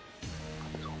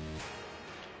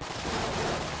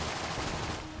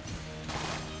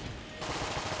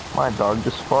 My dog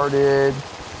just farted.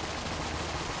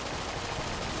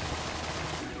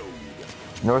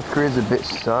 North Korea's a bit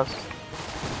sus.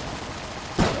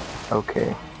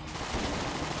 Okay.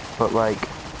 But like,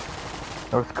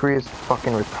 North Korea's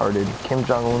fucking retarded. Kim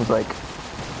Jong-un's like,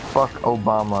 fuck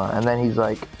Obama, and then he's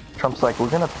like, Trump's like, we're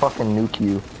gonna fucking nuke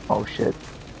you. Oh shit.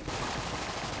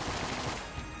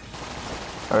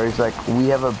 Or he's like, we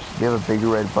have a bigger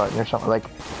red button, or something, like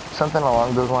something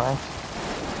along those lines.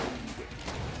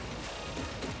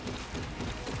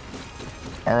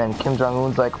 And then Kim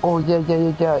Jong-un's like, oh yeah,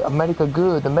 America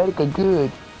good.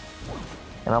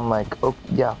 And I'm like, oh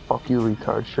yeah, fuck you,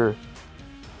 retard, sure.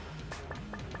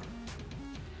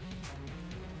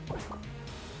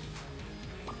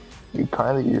 You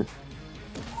kinda you.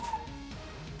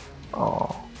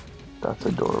 Oh, that's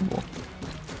adorable.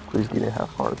 Please get a half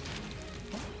heart.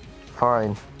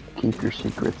 Fine, keep your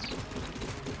secrets.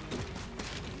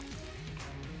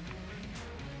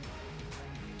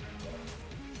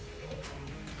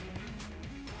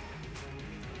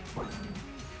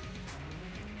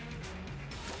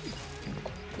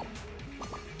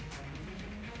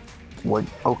 What?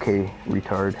 Okay,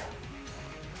 retard.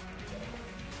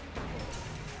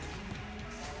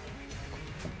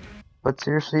 But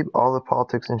seriously, all the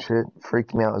politics and shit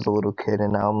freaked me out as a little kid,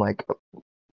 and now I'm like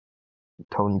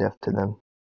tone deaf to them.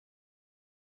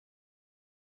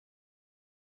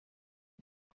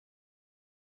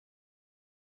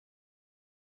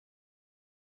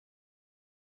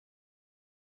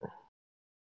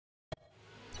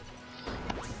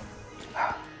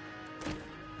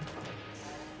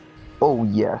 Oh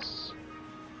yes.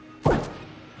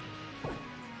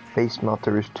 Face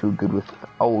melter is too good with.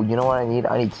 Oh, you know what I need?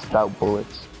 I need stout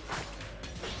bullets.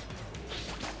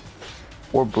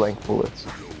 Or blank bullets.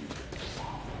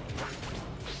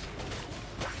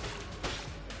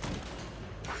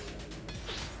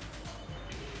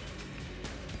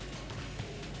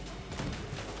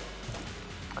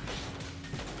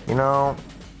 You know,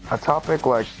 a topic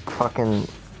like fucking.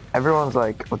 Everyone's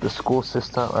like, with the school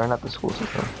system, or not the school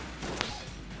system.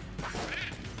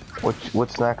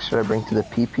 What's next? Should I bring to the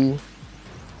PP?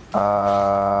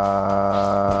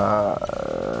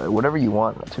 Whatever you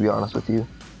want, to be honest with you.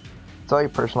 It's all your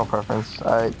personal preference.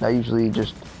 I usually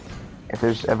just, if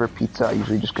there's ever pizza, I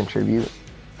usually just contribute.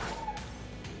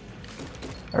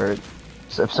 Or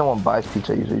so if someone buys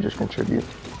pizza, I usually just contribute.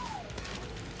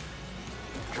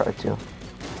 Try to.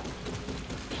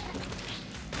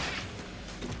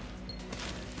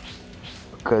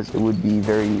 Because it would be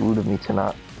very rude of me to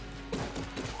not.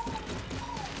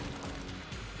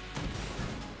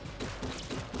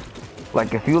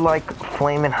 Like, if you like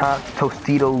flaming hot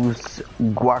Tostitos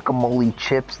guacamole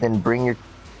chips, then bring your...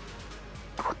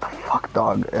 What the fuck, dog?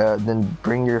 dog. Then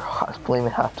bring your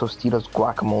flaming hot Tostitos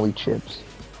guacamole chips.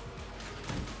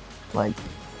 Like,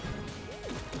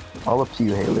 all up to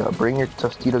you, Haley. Bring your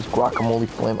Tostitos guacamole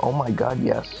flame. Oh my god,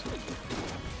 yes.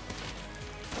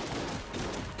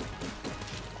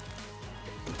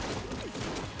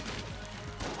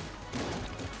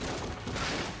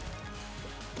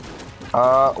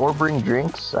 Or bring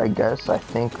drinks, I guess. I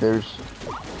think there's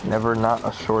never not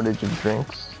a shortage of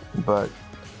drinks, but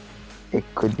it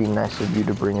could be nice of you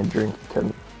to bring a drink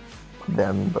to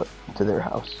them, but to their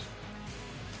house.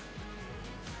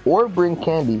 Or bring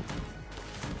candy.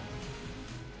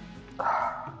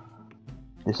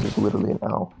 This is literally an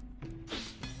L.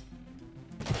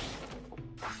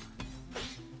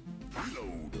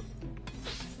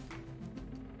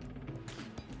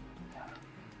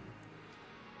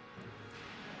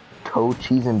 Toe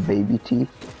cheese and baby teeth?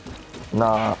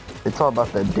 Nah, it's all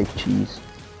about that dick cheese.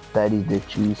 Daddy's dick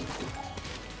cheese.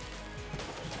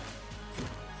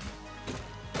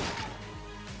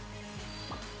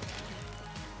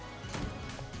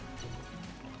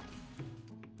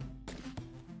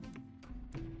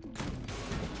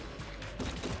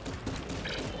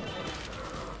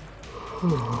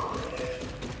 Whew.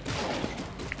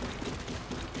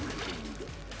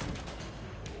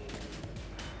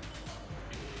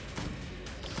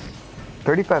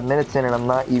 35 minutes in and I'm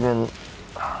not even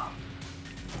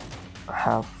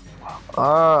half.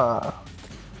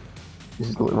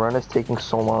 This run is taking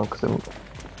so long and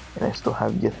I still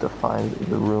have yet to find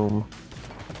the room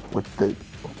with the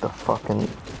fucking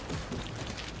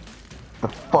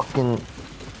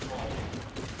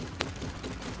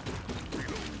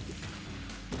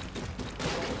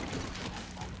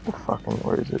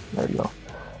where is it? There you go.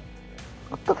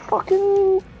 What the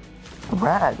fucking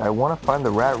rat? I want to find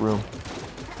the rat room.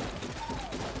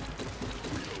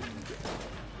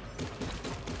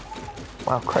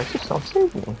 Wow, Crisis Stone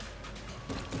saved me.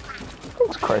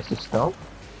 Thanks, Crisis Stone.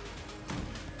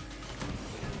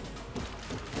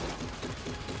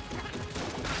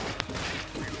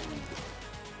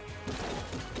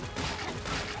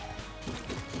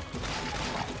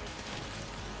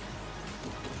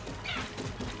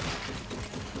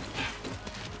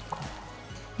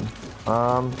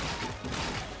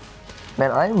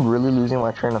 Man, I am really losing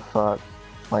my train of thought,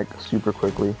 like, super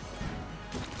quickly.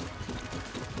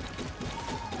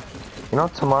 You know,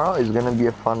 tomorrow is gonna be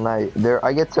a fun night.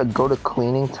 I get to go to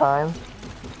cleaning time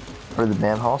for the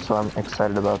band hall, so I'm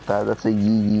excited about that. That's a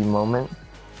yee moment.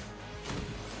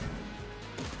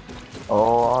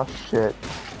 Oh shit.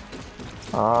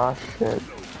 Oh shit.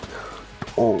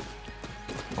 Oh,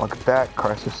 look at that,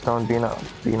 Crisis Stone being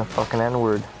a fucking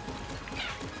N-word.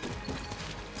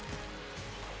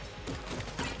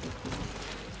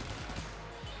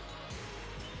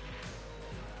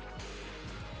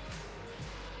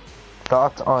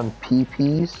 Thoughts on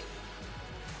PPs?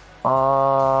 I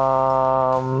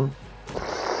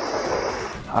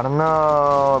don't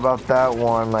know about that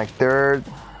one. Like they're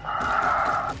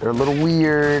a little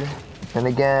weird. And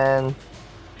again,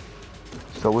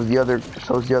 so was the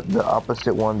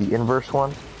opposite one, the inverse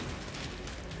one.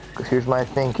 Because here's my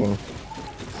thinking: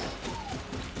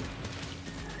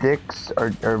 dicks or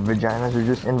vaginas are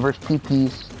just inverse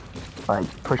PPs. Like,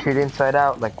 push it inside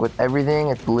out. Like, with everything,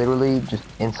 it's literally just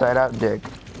inside out dick.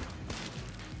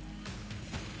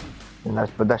 And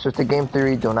but that's just a game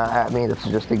theory. Do not at me. That's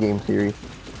just a game theory.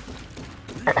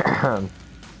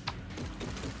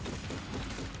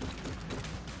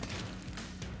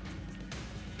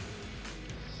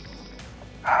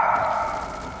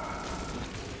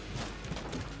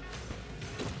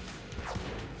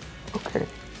 Okay.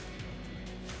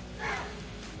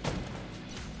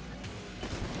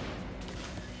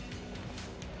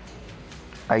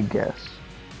 I guess.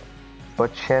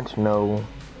 But shan't know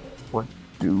what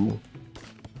do.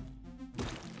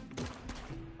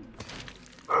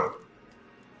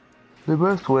 The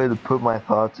best way to put my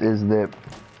thoughts is that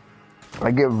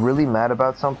I get really mad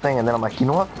about something and then I'm like, you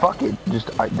know what, fuck it.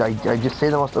 I just say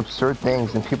the most absurd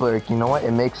things and people are like, you know what,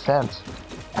 it makes sense.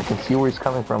 I can see where he's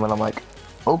coming from and I'm like,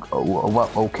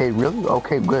 okay, really?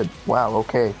 Okay, good. Wow,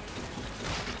 okay.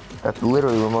 That's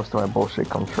literally where most of my bullshit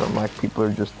comes from. Like, people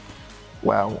are just,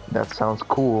 wow, that sounds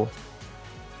cool.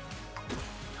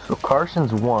 So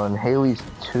Carson's 1, Haley's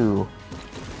 2.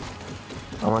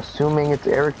 I'm assuming it's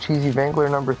Eric Cheesy Vangler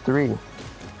number 3.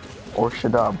 Or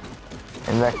Shadab.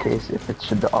 In that case, if it's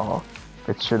Shadab,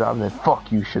 then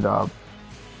fuck you, Shadab.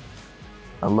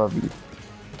 I love you.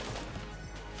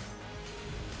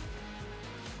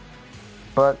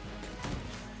 But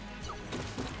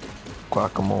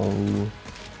guacamole,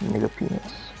 nigga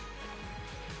penis.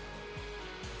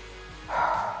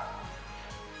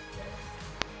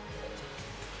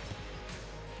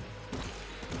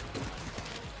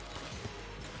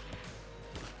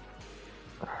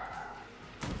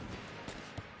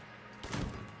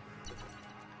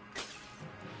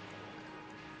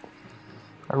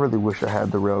 I really wish I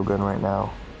had the railgun right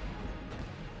now.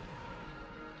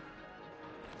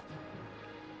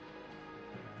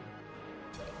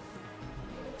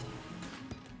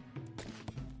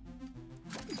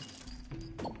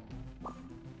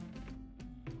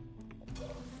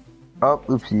 Oh,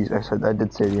 oopsies, I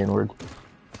did say the N-word.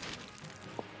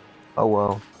 Oh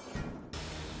well.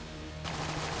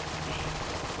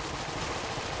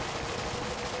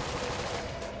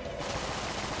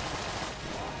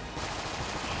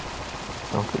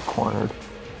 Don't get cornered.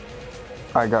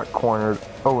 I got cornered.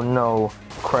 Oh no.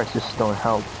 Crisis Stone,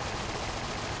 help.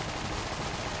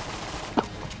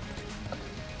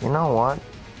 You know what?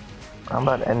 I'm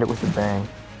about to end it with a bang.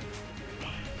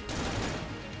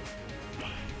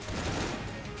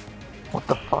 What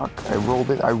the fuck? I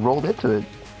rolled into it.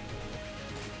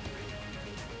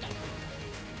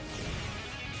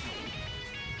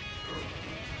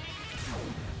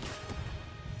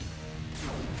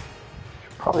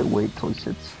 Should probably wait till he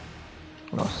sits.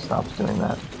 No, stops doing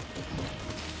that.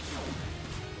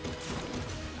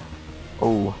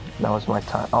 Oh, that was my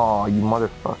time. Oh, you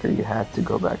motherfucker, you had to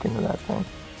go back into that thing.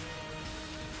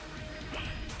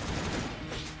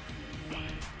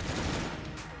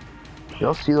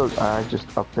 Y'all see those eyes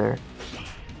just up there?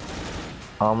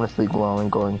 Ominously glowing,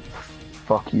 going,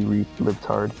 fuck you,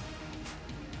 libtard.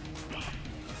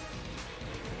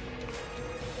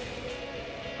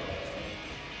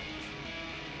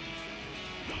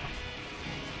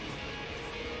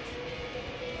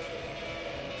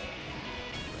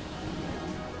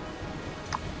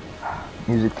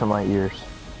 Music to my ears.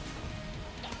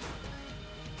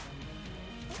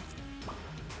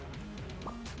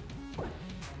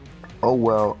 Oh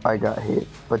well, I got hit,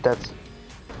 but that's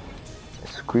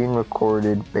screen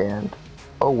recorded banned.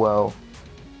 Oh well,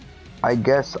 I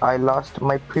guess I lost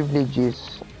my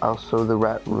privileges. Also the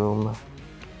rat room.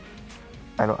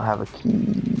 I don't have a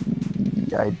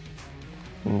key. I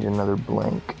need another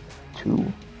blank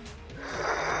too.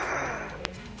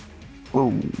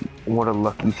 Ooh, what a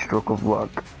lucky stroke of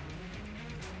luck.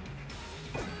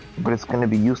 But it's gonna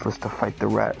be useless to fight the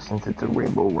rat since it's a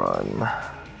rainbow run.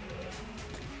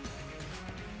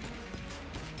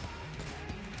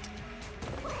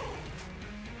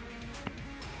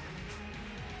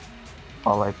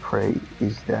 All I pray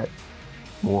is that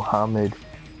Muhammad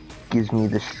gives me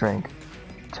the strength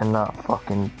to not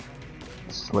fucking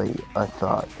slay a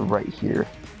thought right here.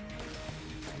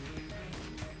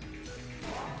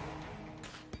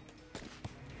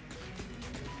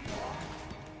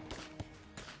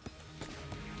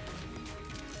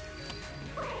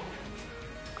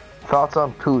 Thoughts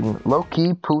on Putin?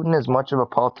 Low-key, Putin is much of a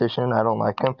politician. I don't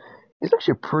like him. He's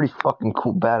actually a pretty fucking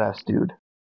cool, badass dude.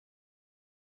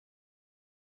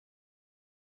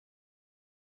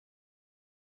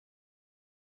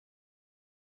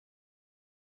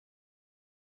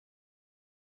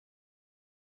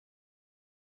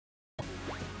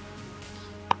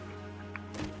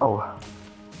 Oh.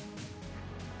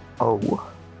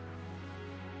 Oh.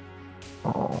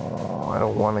 Oh, I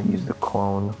don't want to use the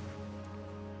clone.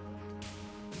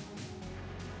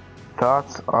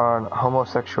 Thoughts on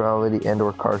homosexuality and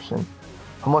or Carson?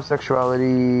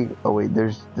 Homosexuality... Oh wait,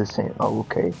 there's the same... Oh,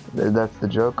 okay. That's the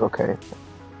joke? Okay.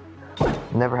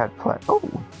 Never had plan...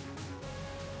 Oh!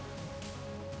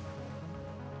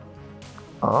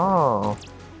 Oh!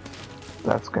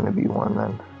 That's gonna be one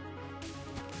then.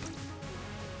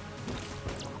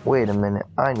 Wait a minute,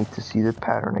 I need to see the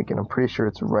pattern again. I'm pretty sure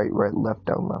it's right, right, left,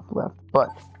 down, left, left. But...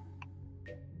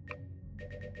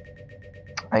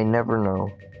 I never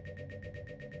know.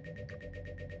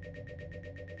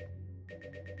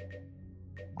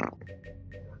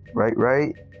 Right,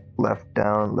 right, left,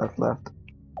 down, left, left.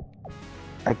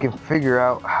 I can figure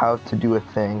out how to do a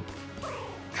thing.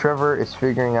 Trevor is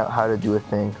figuring out how to do a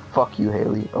thing. Fuck you,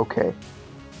 Haley. Okay.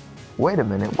 Wait a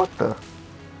minute, what the...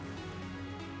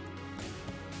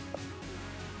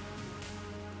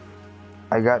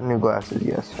 I got new glasses,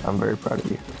 yes. I'm very proud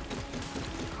of you.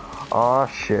 Aw,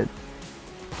 shit.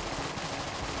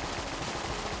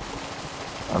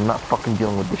 I'm not fucking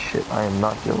dealing with this shit. I am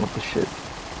not dealing with this shit.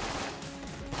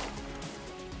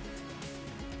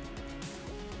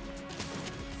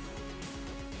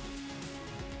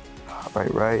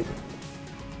 Right, right.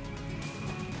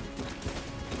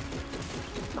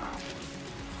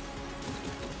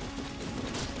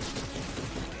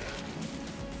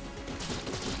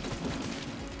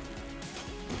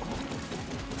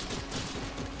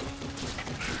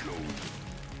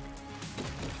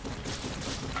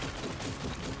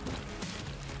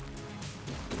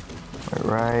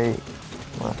 Right,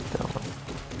 left, down, left.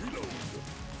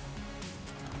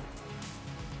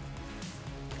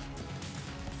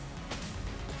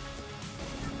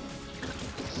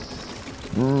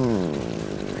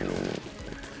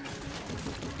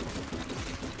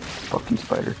 Fuck you,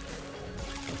 spider.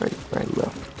 Right,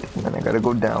 left. And then I gotta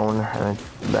go down and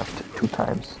left 2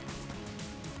 times.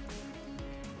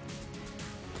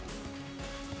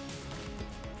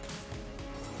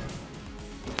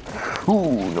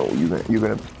 Ooh, no, you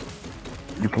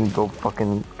can go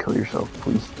fucking kill yourself,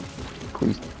 please.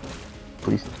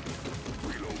 Please.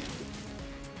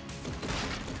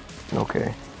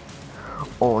 Okay.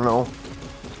 Oh no.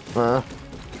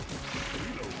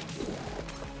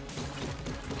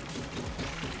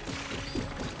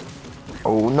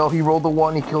 Oh no, he rolled the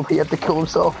 1, he had to kill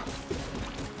himself.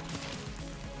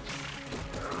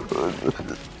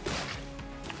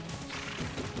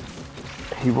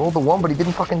 He rolled the 1, but he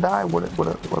didn't fucking die. What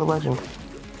a legend.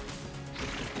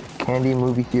 Candy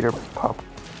movie theater pop.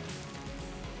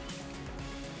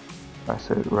 I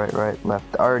said right,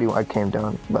 left. I came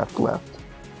down. Left.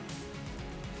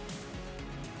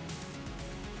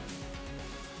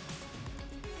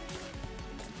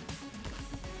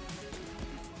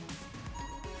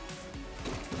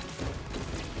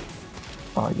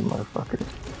 Oh, you motherfucker.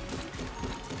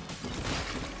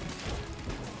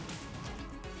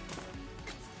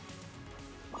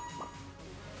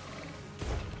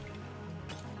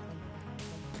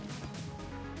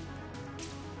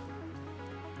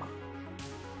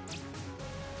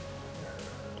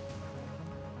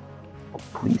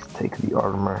 Please take the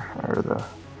armor, or the...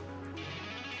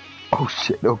 Oh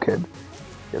shit, okay.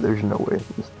 Yeah, there's no way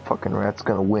this fucking rat's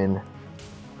gonna win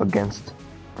against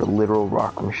the literal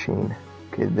rock machine.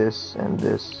 Okay, this and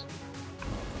this.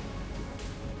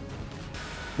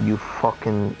 You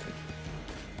fucking...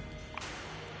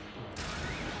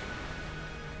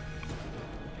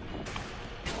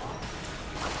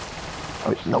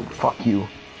 Oh, no, fuck you.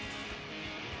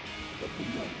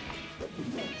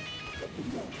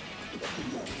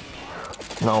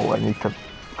 No, I need to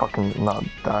fucking not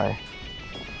die.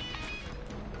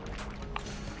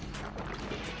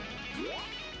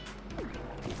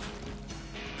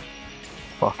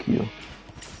 Fuck you.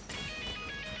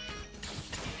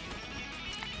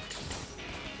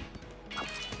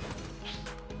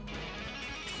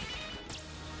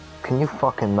 Can you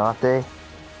fucking not, eh?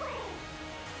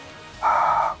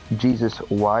 Jesus,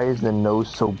 why is the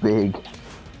nose so big?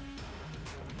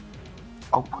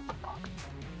 Oh, what the fuck?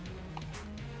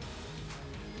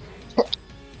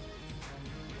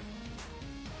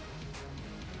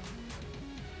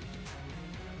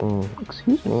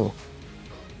 Excuse me.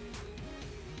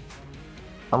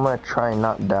 I'm gonna try and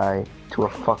not die to a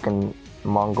fucking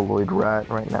mongoloid rat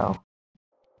right now.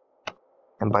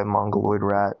 And by mongoloid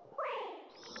rat,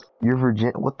 you're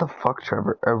virgin. What the fuck,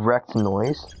 Trevor? Erect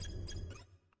noise?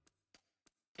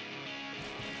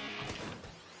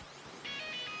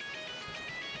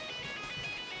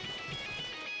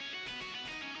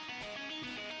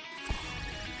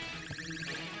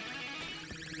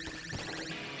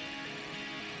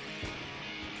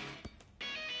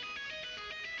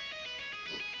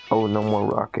 Oh, no more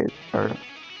rocket. Or...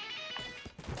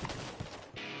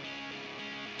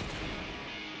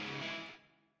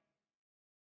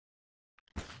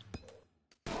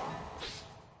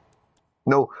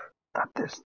 No, not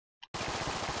this.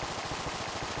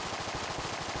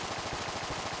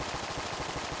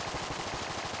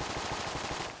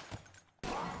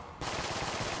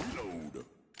 Reload.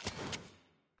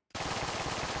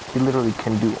 He literally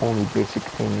can do only basic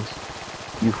things.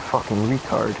 You fucking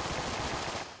retard.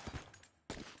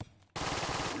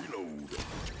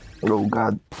 Oh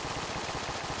god.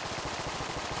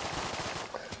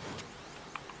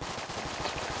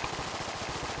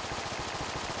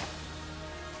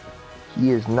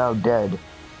 He is now dead.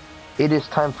 It is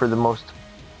time for the most...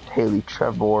 Haley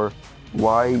Trevor,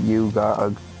 why you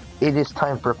got... It is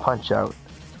time for Punch-Out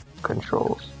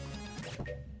controls.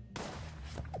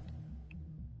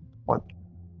 What?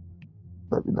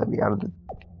 Let me out of the...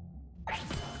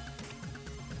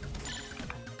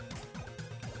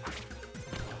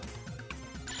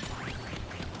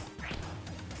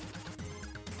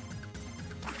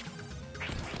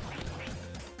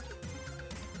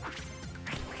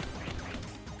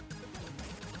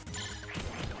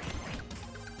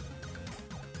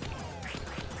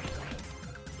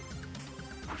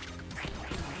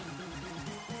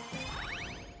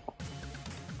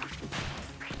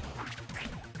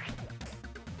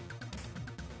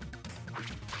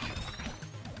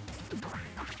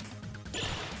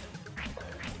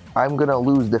 I'm gonna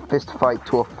lose the fist fight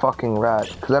to a fucking rat,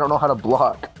 because I don't know how to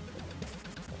block.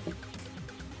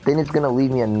 Then it's gonna leave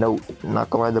me a note. Not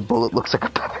gonna lie, the bullet looks like a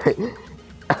pepper.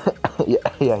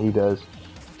 yeah, he does.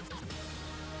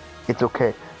 It's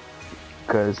okay,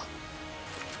 because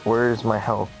Where is my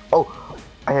health? Oh,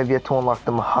 I have yet to unlock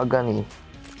the Mahogany.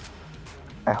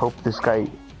 I hope this guy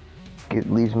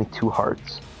leaves me 2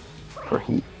 hearts, for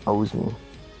he owes me.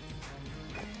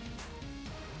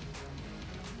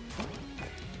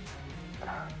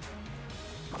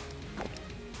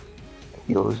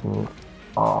 He owes me.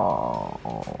 Oh.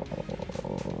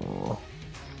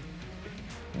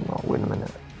 No, wait a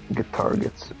minute. Get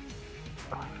targets.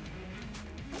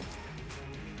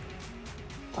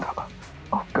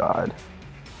 Oh God.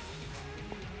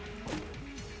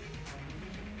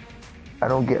 I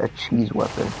don't get a cheese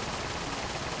weapon.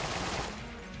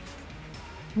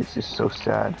 This is so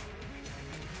sad.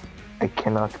 I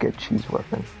cannot get cheese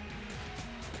weapon.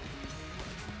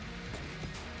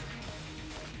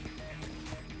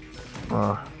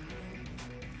 Nah.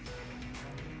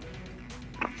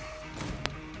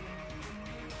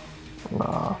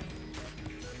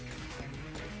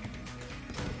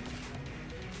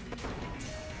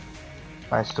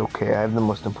 I still care. I have the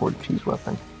most important cheese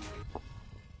weapon.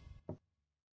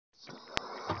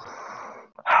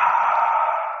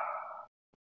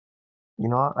 You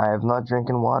know what? I have not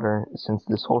drinking water since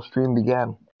this whole stream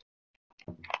began.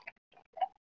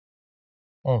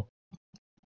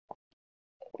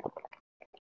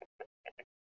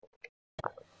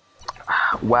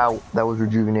 Wow, that was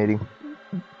rejuvenating.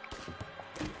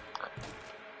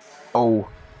 Oh,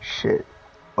 shit.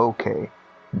 Okay.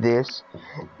 This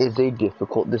is a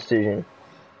difficult decision.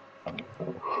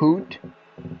 Hoot,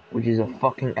 which is a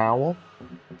fucking owl,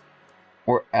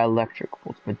 or electric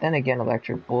bolts. But then again,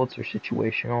 electric bolts are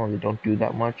situational and they don't do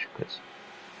that much because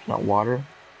it's not water.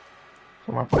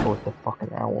 So I'm gonna have to go with the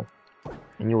fucking owl.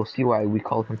 And you will see why we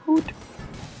call him Hoot.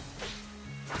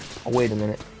 Oh, wait a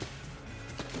minute.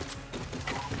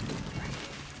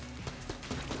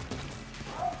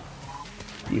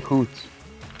 He hoots.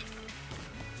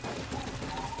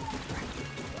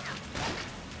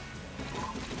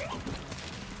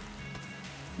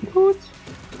 He hoots.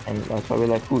 And that's why we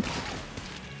like Hoot.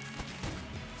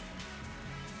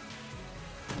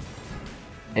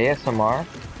 ASMR?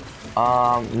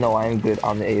 No, I'm good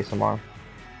on the ASMR.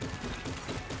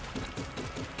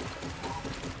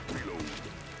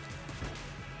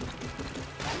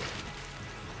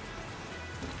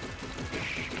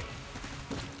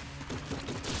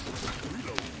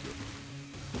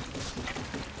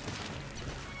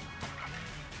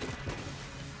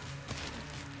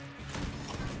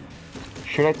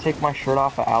 Should I take my shirt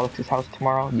off at Alex's house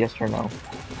tomorrow? Yes or no?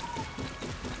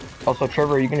 Also,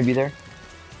 Trevor, are you gonna be there?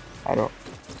 I don't.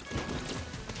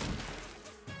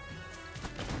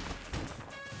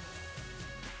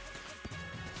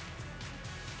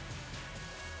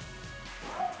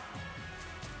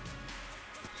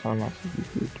 So nice to be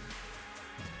food.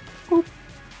 Boop.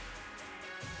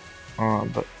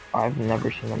 But I've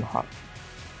never seen them hot.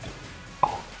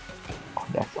 Oh,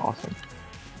 that's awesome.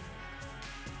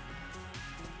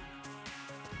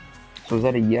 So is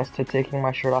that a yes to taking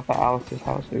my shirt off at Alex's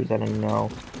house, or is that a no?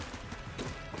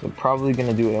 Because I'm probably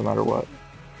gonna do it no matter what.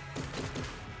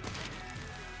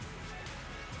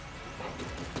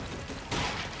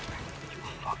 You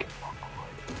fucking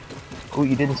fuckboy. Oh,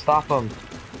 you didn't stop him.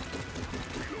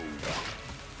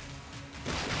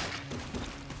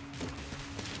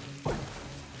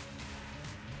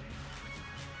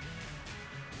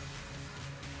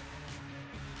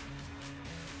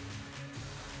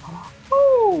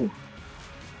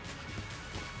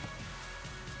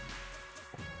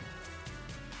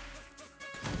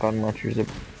 Gun launchers are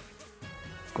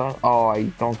gun. Oh, I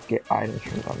don't get items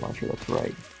from gun launcher. That's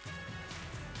right.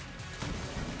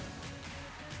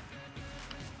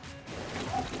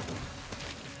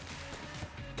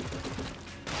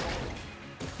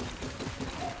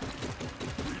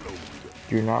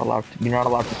 You're not allowed to. You're not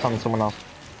allowed to summon someone else.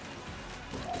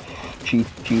 Cheese.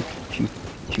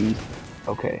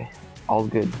 Okay, all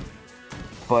good.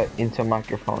 But into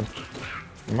microphone.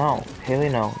 No, Haley,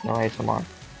 no ASMR.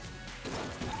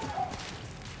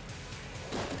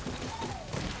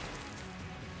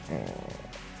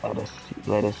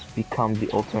 Let us become the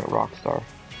ultimate rock star.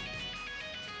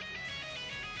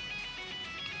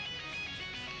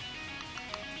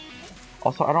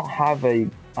 Also, I don't have a.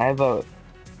 I have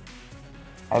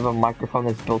a microphone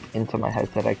that's built into my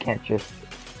headset. I can't just.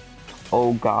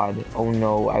 Oh God! Oh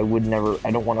no! I would never.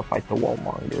 I don't want to fight the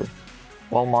wallmonger.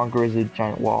 Wallmonger is a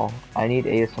giant wall. I need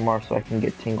ASMR so I can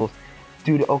get tingles.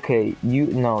 Dude, okay,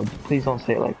 no, please don't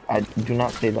say it like, do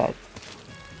not say that.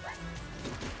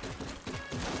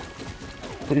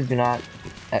 Please do not,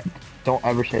 don't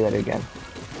ever say that again.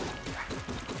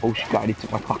 Oh God, he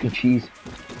took my fucking cheese.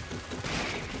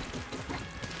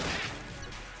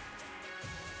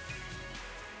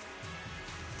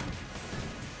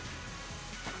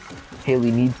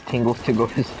 Haley needs tingles to go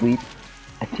to sleep.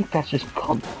 I think that's just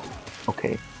called...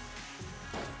 Okay.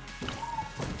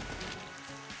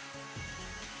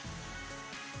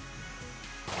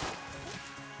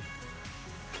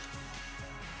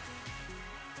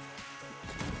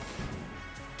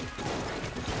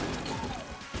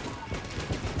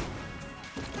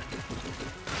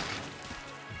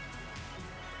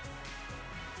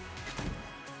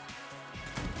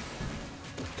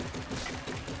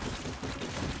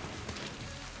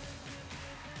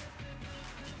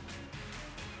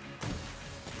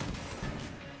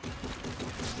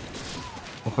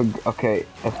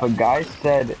 If a guy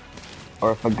said,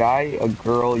 or if a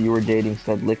girl you were dating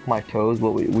said, lick my toes,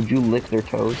 would you lick their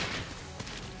toes?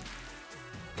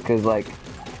 Because, like,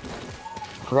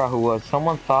 I forgot who it was.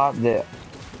 Someone thought that,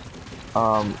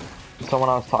 someone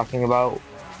I was talking about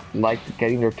liked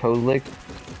getting their toes licked,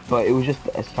 but it was just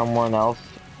someone else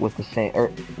with the same,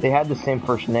 or they had the same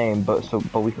first name, but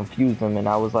we confused them, and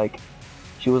I was like,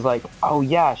 she was like, oh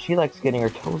yeah, she likes getting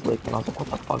her toes licked, and I was like, what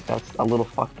the fuck, that's a little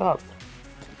fucked up.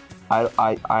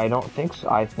 I don't think so.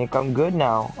 I think I'm good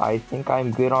now. I think I'm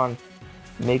good on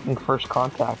making first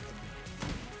contact.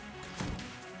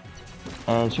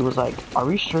 And she was like, are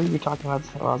we sure you're talking about the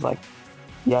same? I was like,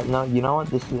 yeah, no, you know what?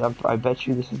 This is, I bet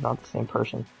you this is not the same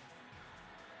person.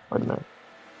 Wait a minute.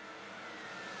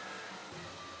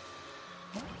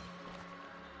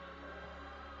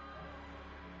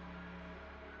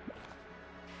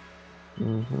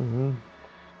 Mm-hmm.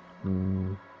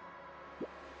 Mm-hmm.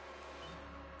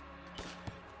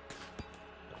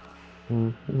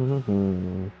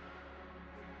 Mm-hmm.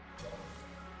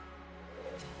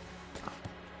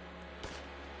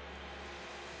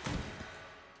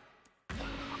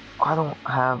 I don't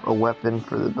have a weapon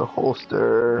for the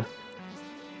holster.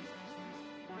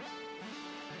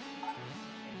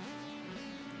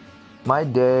 My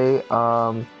day,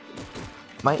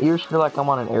 my ears feel like I'm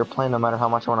on an airplane no matter how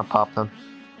much I want to pop them.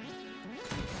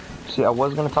 See, I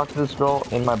was going to talk to this girl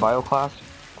in my bio class,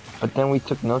 but then we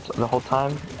took notes the whole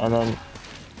time, and then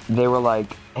they were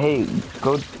like, hey,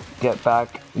 go get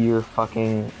back your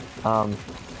fucking,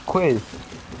 quiz.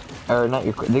 Or not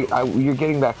your quiz, you're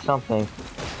getting back something.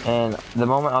 And the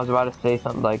moment I was about to say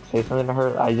something to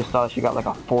her, I just saw she got like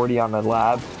a 40 on the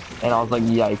lab, and I was like,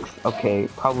 yikes, okay,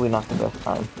 probably not the best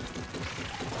time.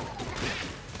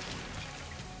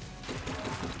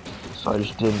 So I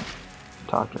just didn't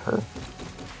talk to her.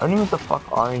 I don't even know what the fuck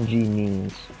RNG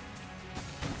means.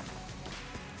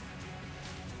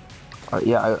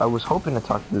 Yeah, I was hoping to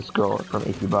talk to this girl from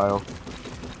AP Bio,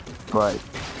 but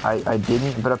I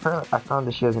didn't, but apparently I found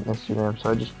that she has an Instagram, so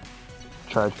I just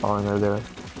tried following her there.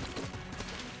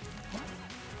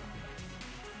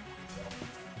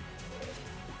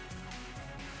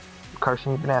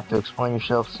 Carson, you're gonna have to explain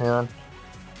yourself soon.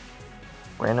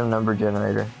 Random number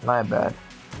generator, my bad.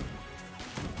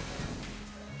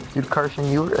 Dude, Carson,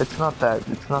 it's not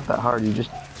that hard, you just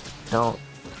don't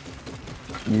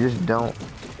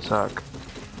suck.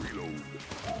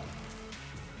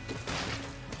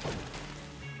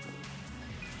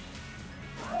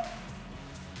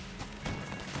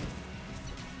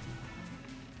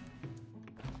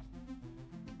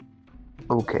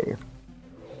 Okay.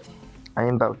 I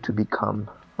am about to become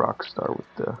Rockstar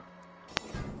with the...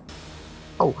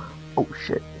 Oh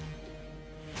shit.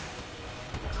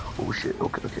 Oh shit,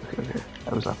 okay.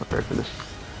 I was not prepared for this.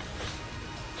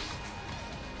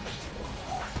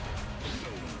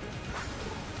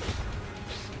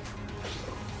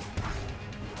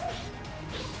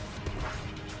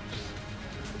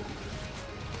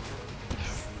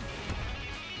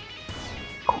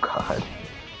 Oh god.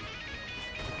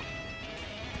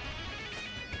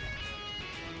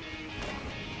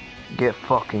 Get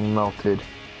fucking melted.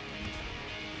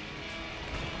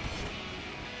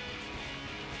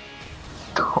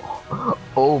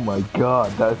 Oh my god,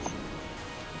 that's...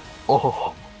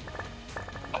 Oh.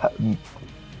 That...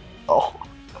 Oh.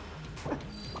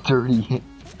 Dirty.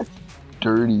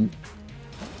 Dirty.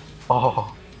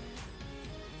 Oh.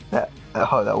 That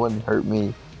wouldn't hurt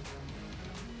me.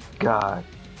 God.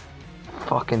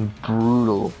 Fucking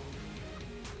brutal.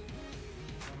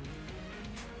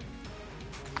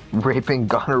 Raping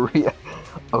gonorrhea.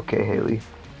 Okay, Haley.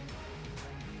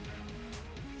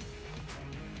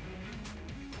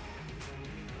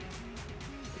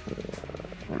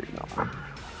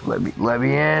 Let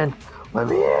me in. Let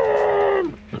me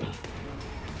in.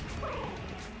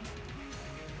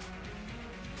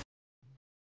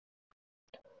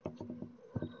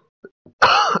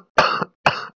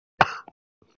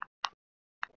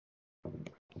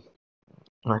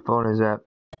 My phone is at.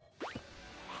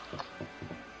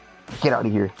 Get out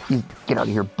of here. Get out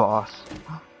of here, boss.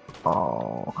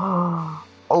 Oh.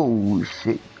 Oh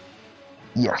shit.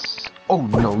 Yes. Oh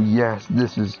no, yes.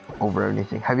 This is over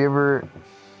anything. Have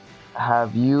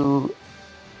you,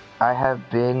 I have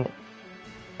been,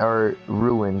 or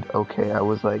ruined. Okay, I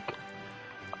was like,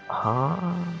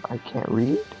 huh? I can't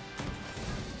read?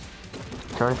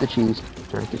 Turn it to cheese.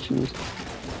 Turn it to cheese.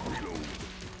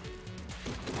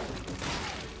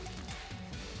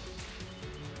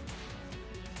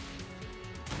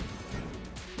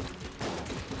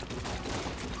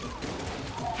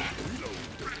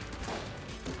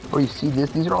 Oh, you see this?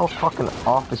 These are all fucking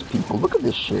office people. Look at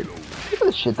this shit. Look at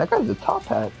this shit. That guy's a top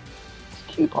hat. It's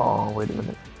cute. Oh, wait a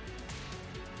minute.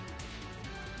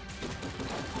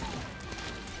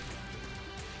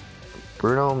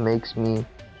 Bruno makes me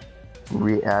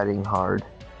re-adding hard.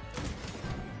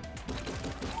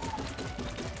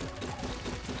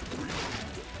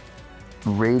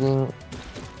 Rating.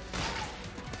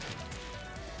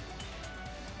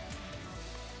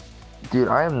 Dude,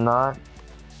 I am not.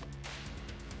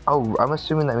 Oh, I'm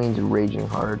assuming that means raging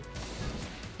hard.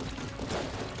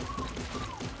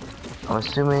 I'm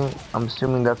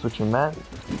assuming that's what you meant.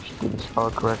 You just didn't spell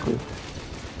it correctly.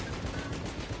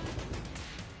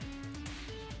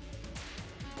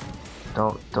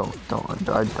 Don't, I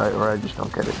just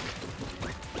don't get it.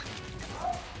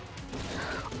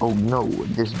 Oh no,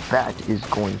 this bat is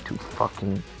going to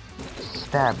fucking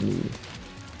stab me.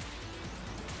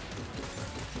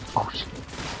 Oh shit.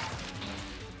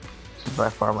 This is by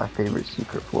far my favorite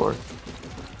secret floor.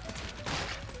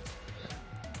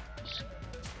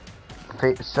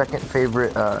 Second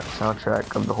favorite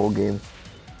soundtrack of the whole game.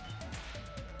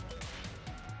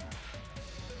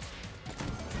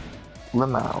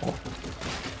 Lamau.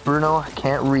 Bruno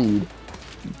can't read.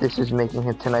 This is making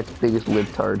him tonight's biggest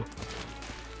libtard.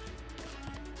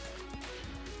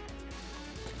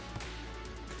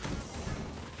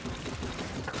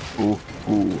 Ooh,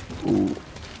 ooh, ooh.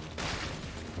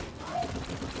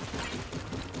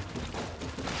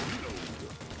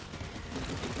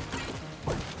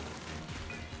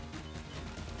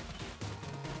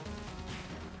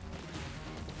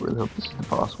 Really hope this is the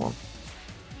boss one.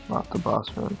 Not the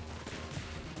boss man.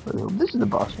 Really hope this is the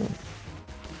boss man.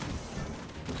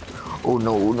 Oh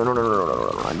no, no, no, no, no, no,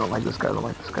 no, no, I don't like this guy, I don't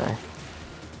like this guy.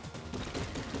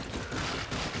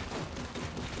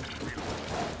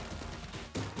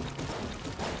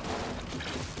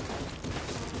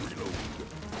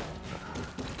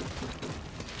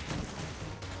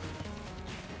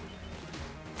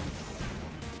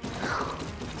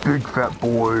 Big fat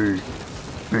boy.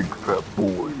 Big fat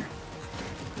boy.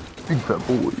 Big fat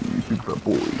boy. Big fat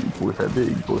boy. Boy that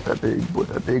big. Boy that big. Boy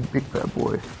that big. Big fat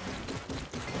boy.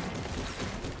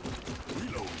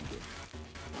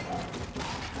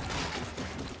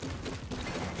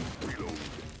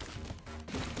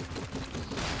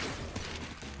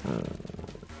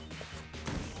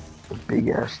 Big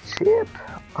ass chip.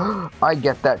 I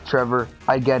get that, Trevor.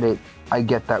 I get it. I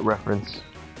get that reference.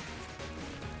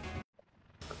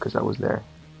 Because I was there.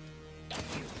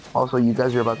 Also, you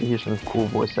guys are about to hear some cool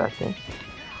voice acting.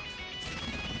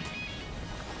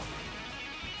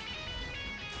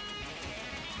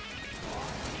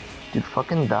 Dude,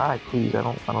 fucking die, please. I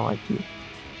don't like you.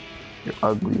 You're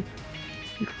ugly.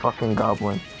 You fucking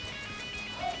goblin.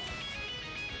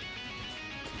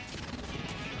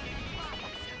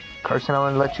 Carson, I'm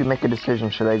gonna let you make a decision.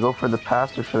 Should I go for the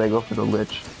past or should I go for the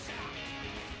lich?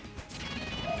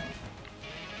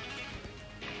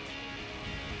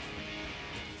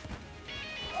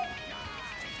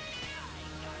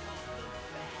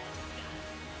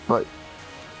 But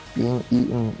being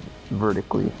eaten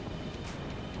vertically.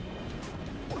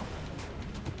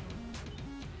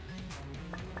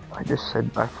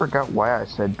 I forgot why I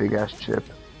said big ass chip.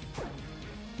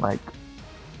 Like,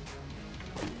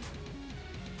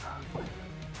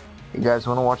 you guys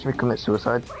wanna watch me commit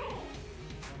suicide?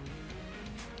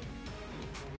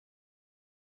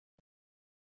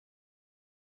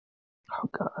 Oh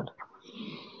god.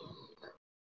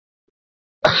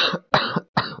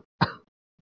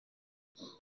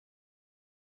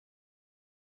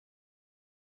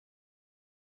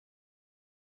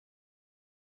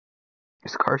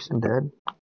 Is Carson dead?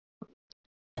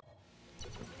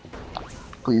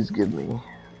 Please give me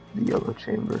the yellow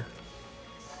chamber.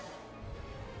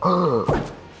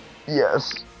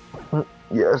 Yes.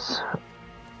 Yes.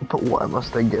 But why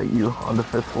must I get you on the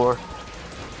 5th floor?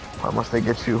 Why must I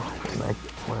get you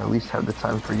when I at least have the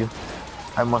time for you?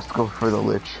 I must go for the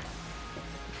lich.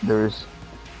 There's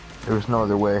no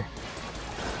other way.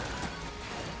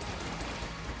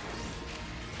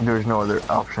 There's no other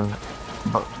option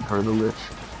but for the lich.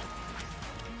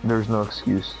 There's no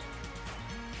excuse.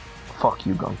 Fuck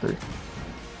you, Gunther.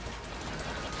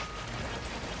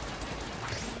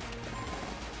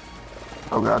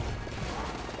 Oh god.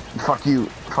 Fuck you.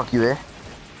 Fuck you, eh?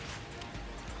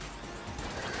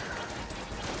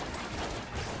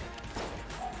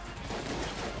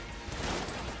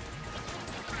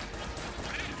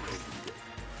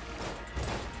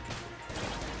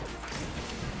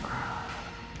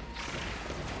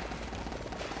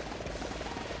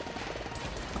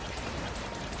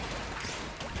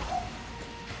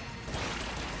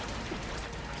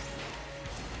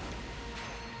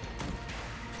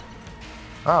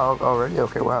 Oh, already?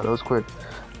 Okay, wow, that was quick.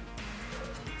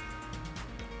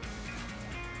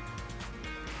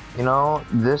 You know,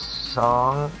 this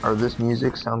song, or this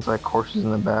music sounds like horses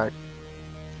in the back.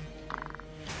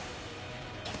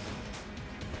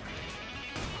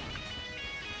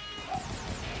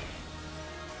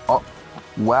 Oh,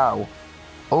 wow.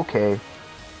 Okay.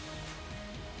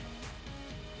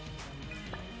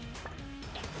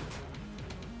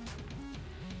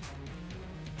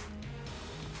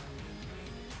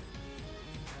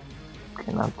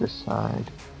 Okay, not this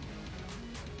side.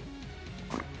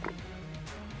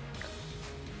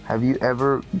 Have you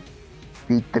ever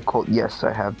beat the cult? Yes,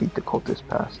 I have beat the cultist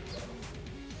past.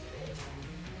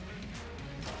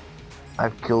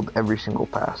 I've killed every single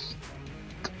past.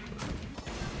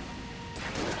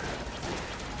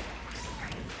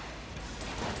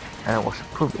 And I will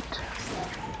prove it.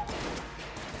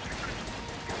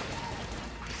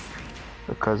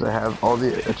 Because I have all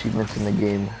the achievements in the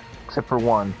game, except for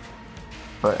one.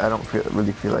 But I don't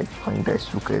really feel like playing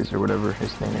Daisuke's or whatever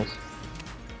his thing is.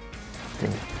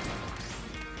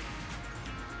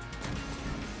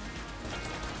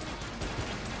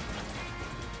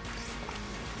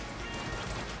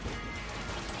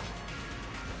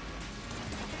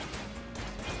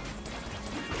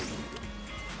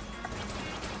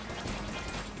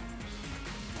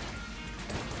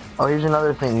 Oh, here's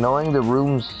another thing. Knowing the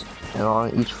rooms, you know,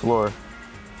 on each floor.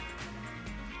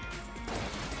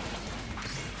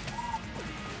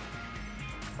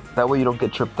 That way you don't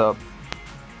get tripped up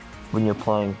when you're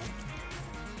playing.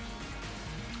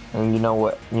 And you know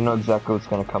exactly what's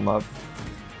gonna come up.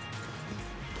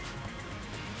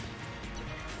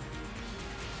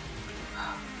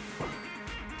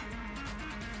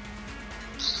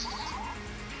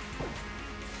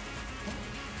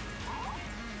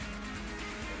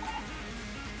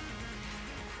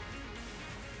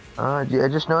 Yeah,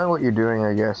 just knowing what you're doing,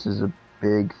 I guess, is a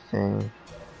big thing.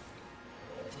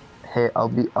 Hey, I'll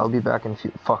be back in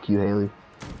fuck you, Haley.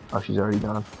 Oh, she's already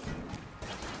gone.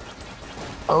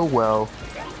 Oh well.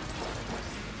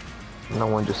 No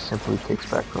one just simply takes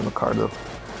back from the car, though.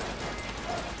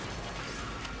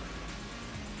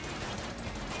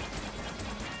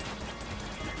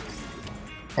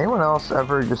 Anyone else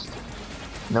ever just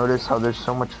notice how there's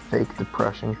so much fake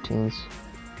depression teens?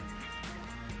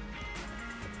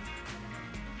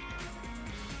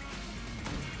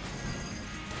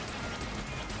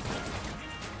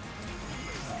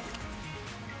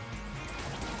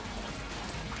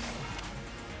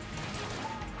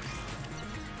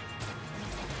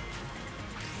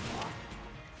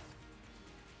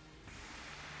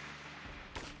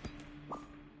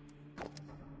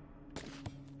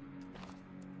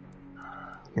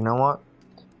 You know what?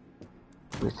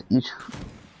 With each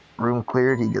room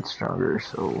cleared, he gets stronger,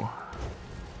 so...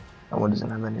 No one doesn't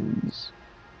have enemies.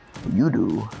 You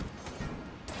do.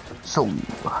 So...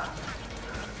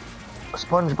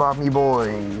 SpongeBob, me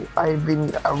boy, I've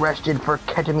been arrested for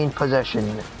ketamine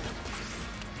possession.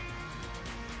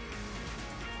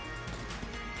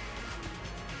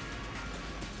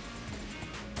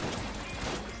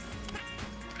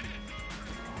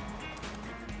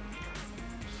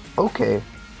 Okay.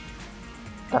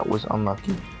 That was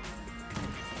unlucky.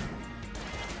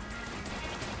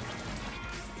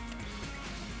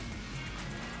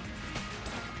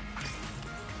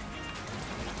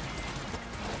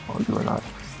 Oh, you are not.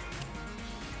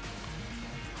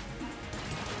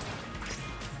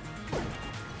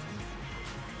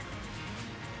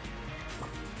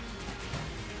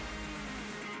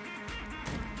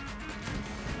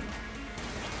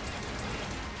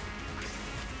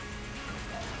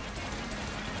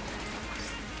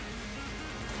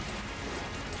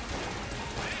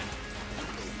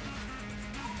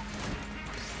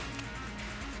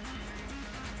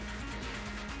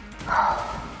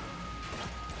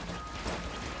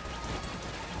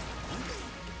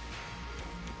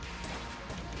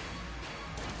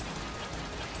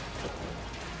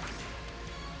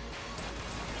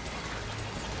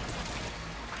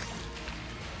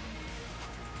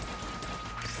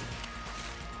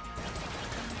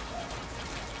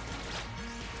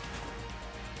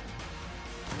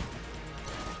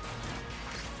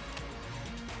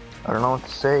 I don't know what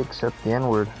to say except the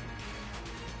N-word.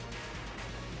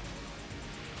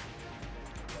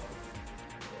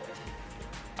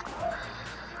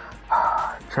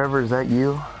 Trevor, is that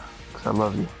you? Because I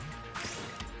love you.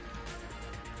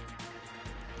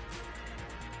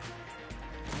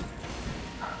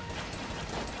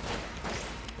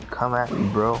 Come at me,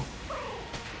 bro.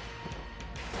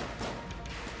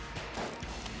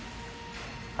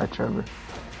 Hi, Trevor.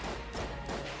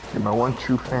 You're my one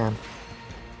true fan.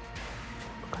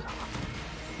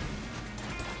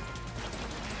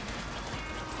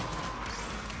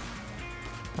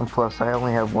 And plus, I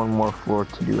only have one more floor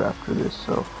to do after this,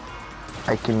 so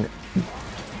I can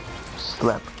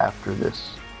sleep after this,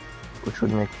 which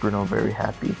would make Bruno very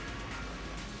happy.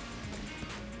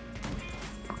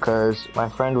 Because my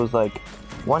friend was like,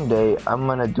 one day I'm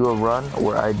gonna do a run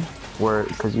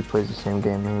because he plays the same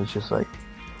game, and he's just like,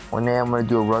 one day I'm gonna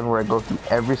do a run where I go through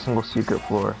every single secret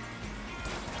floor,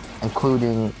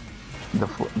 including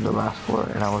the last floor,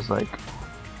 and I was like,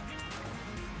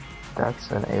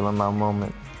 that's an A-Lamau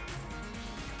moment.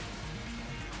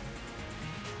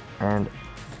 And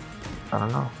I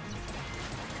don't know.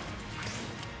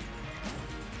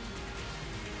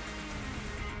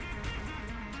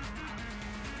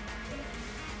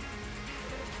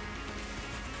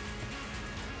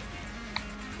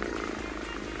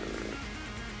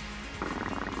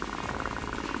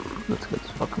 Let's get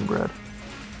this fucking bread.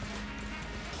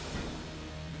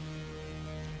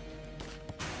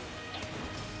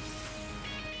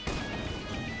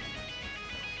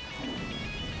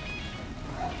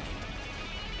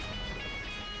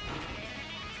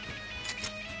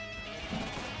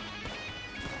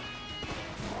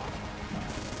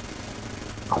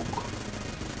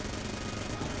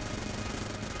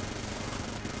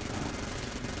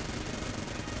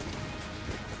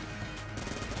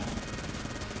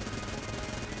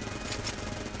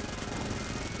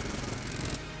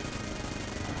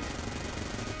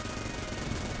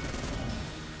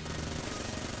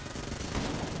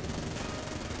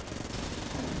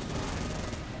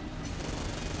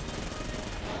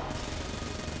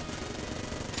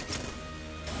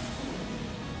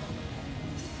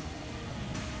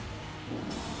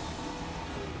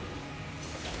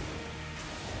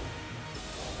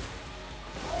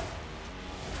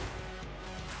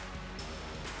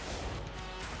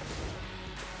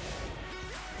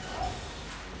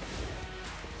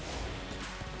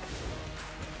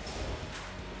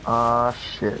 Ah,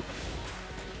 shit.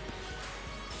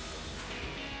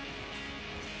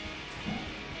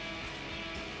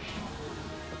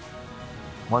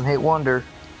 One hit wonder.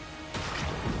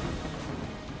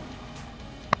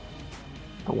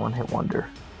 The one hit wonder.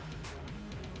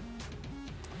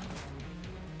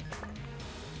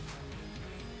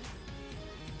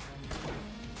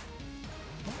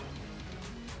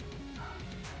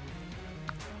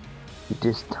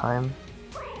 This time.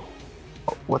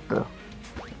 Oh, what the?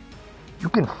 You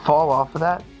can fall off of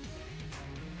that?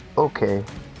 Okay.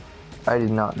 I did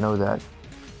not know that.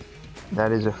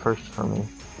 That is a first for me.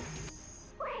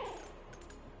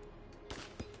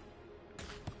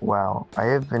 Wow, I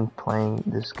have been playing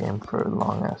this game for a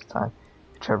long ass time.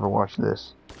 Trevor, watch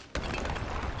this.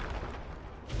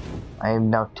 I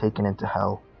am now taken into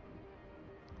hell.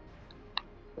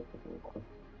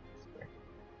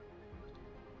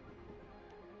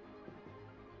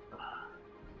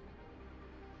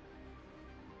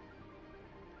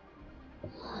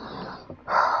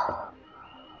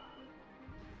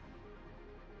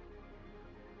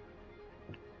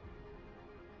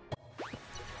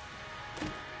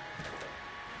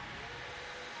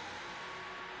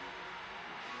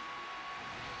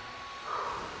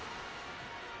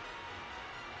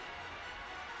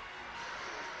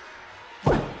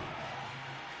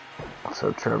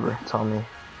 So Trevor, tell me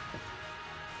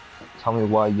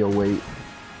why you'll wait.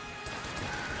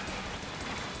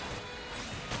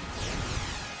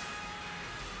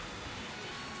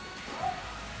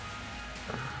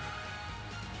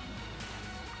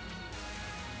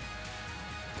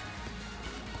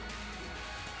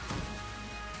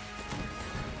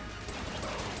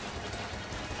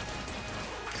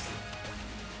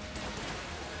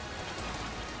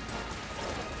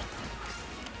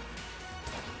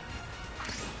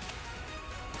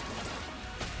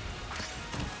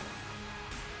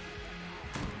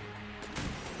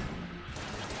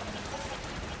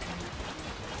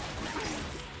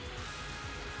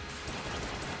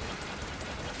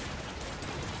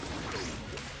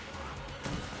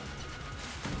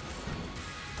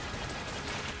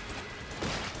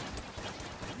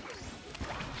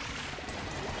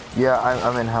 Yeah,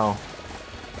 I'm in hell.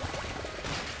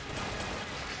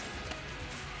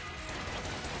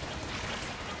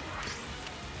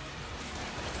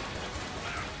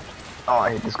 Oh,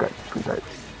 I hate this guy. Please die.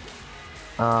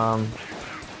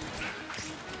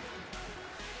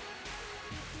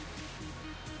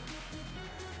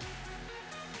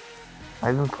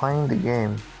 I've been playing the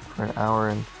game for an hour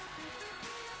and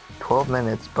 12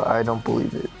 minutes, but I don't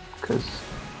believe it, because,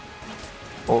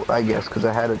 well, I guess, because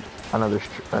I had another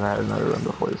run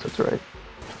before this, that's right.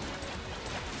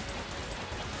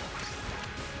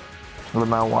 But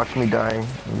now watch me die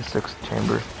in the 6th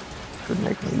chamber should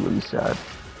make me really sad,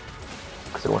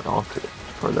 because I went off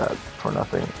for that, for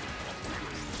nothing.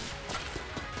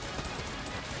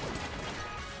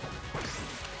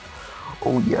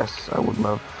 Oh yes, I would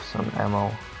love some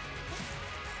ammo.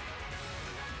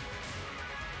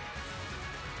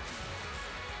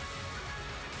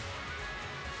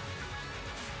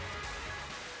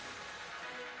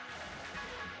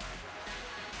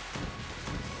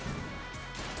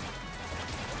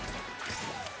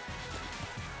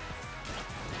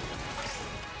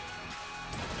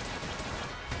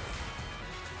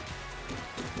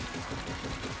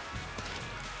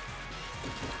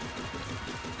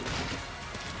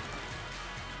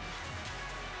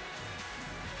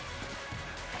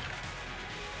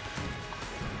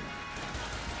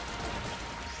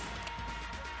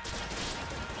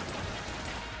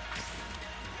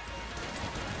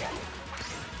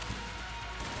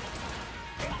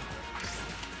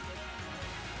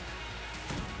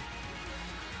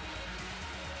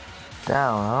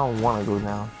 Down, I don't want to go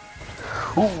down.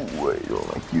 Ooh, I don't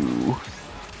like you.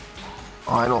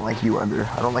 Oh, I don't like you either.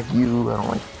 I don't like you. I don't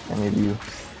like any of you.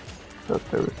 Thought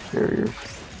there was barriers,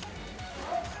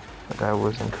 but I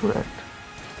was incorrect.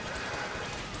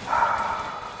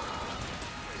 I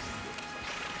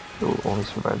will only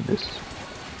survive this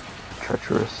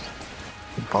treacherous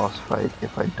boss fight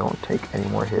if I don't take any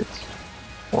more hits,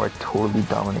 or I totally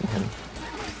dominate him.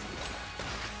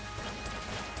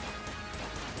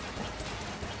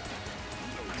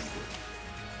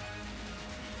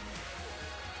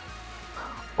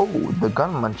 Oh, the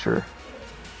gun muncher.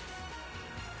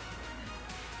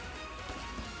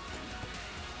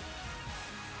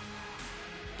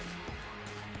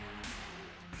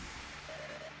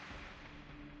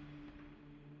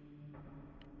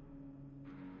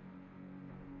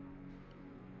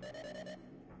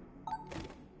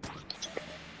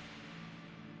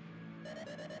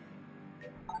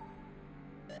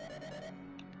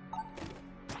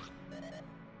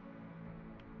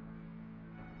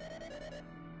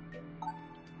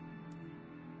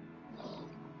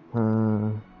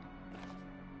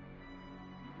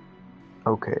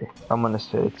 Okay, I'm gonna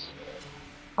say it's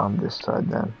on this side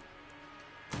then.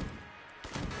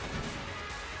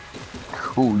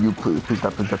 Ooh, you please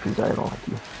stop, please stop, please die, I don't like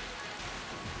you.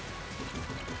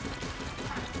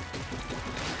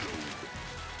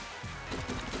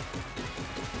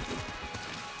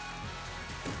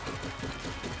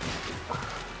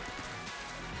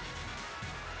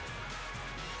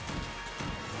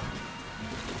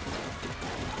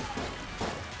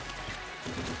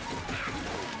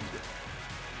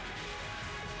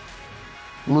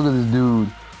 Look at this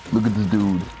dude. Look at this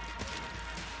dude.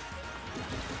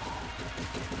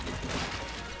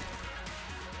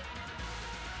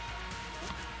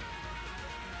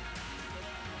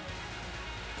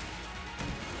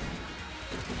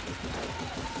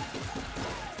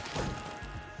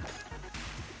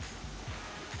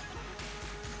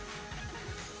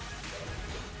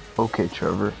 Okay,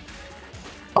 Trevor.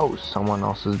 Oh, someone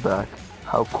else is back.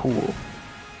 How cool.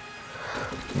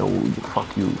 No,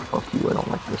 fuck you, I don't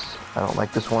like this. I don't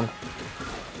like this one.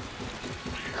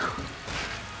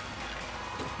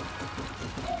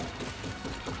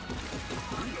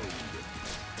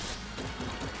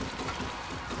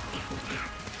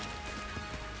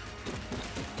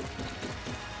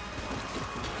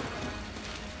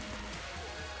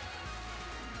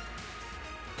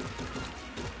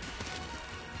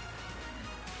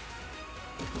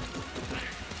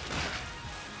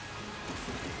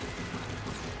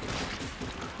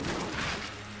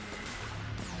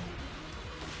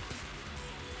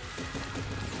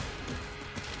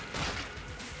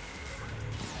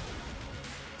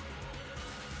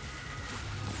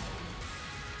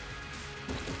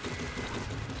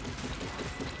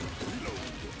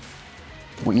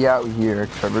 We out here.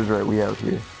 Trevor's right, we out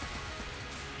here.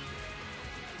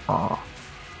 Aw.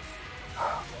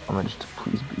 I'm gonna just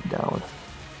please be down.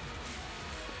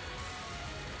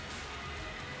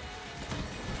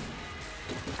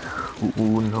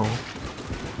 Ooh, no.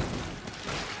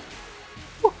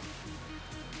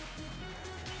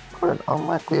 What an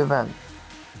unlikely event.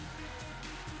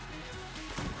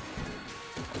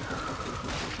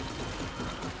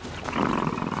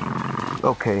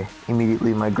 Okay,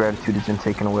 immediately my gratitude has been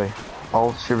taken away.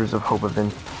 All shivers of hope have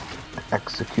been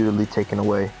executedly taken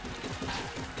away.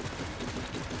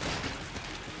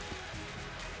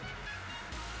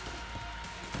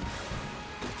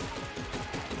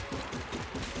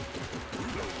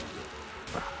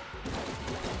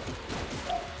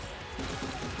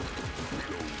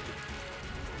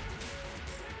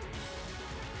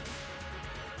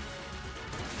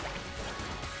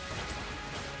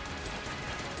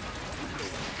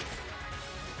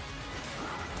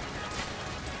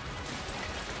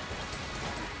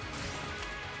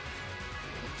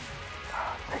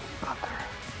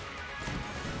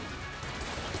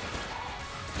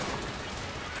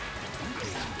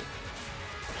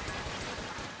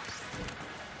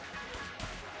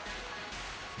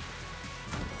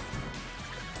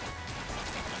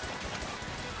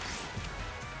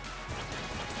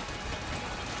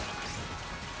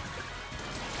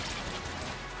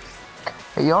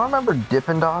 Hey, y'all remember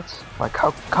Dippin' Dots? Like,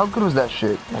 how good was that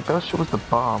shit? Like, that shit was the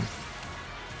bomb.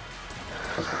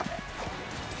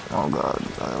 Oh god,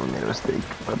 I made a mistake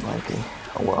by blanking.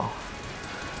 Oh well.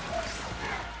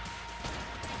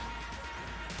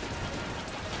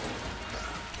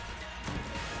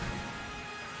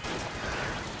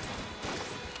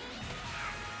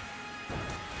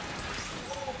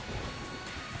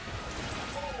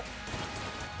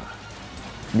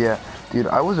 Yeah, dude,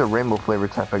 I was a rainbow flavor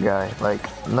type of guy. Like,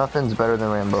 nothing's better than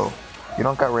rainbow. You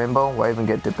don't got rainbow, why even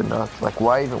get Dippin' Dots? Like,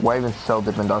 why even sell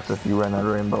Dippin' Dots if you run out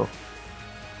of rainbow?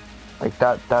 Like,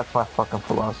 that's my fucking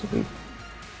philosophy.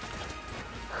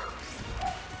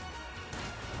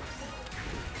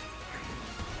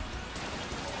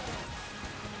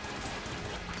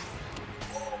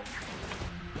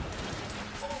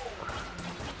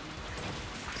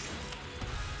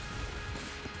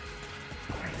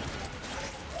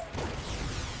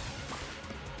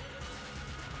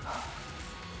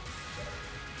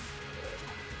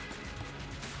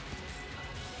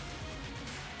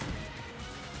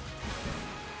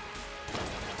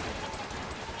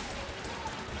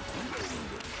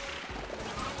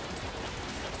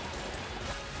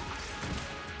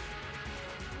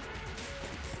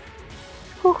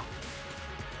 Whew.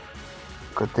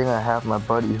 Good thing I have my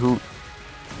buddy Hoot.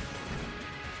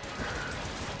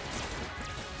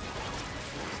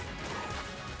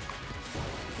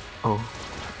 Oh.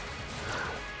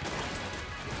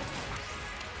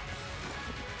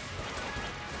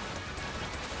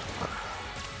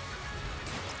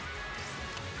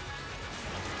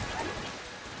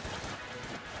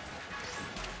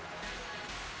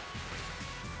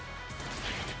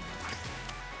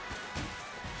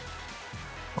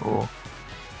 Oh.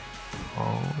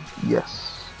 Oh,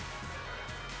 yes.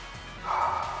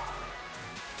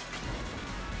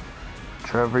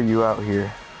 Trevor, you out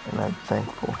here, and I'm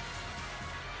thankful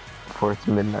for it's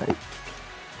midnight.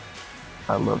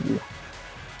 I love you.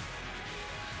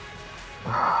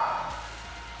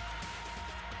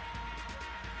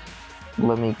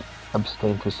 Let me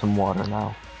abstain for some water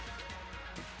now.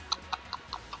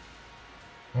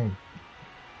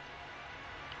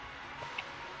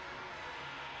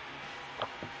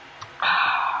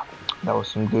 That was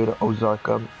some good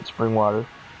Ozarka spring water.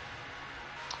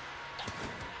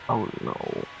 Oh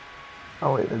no.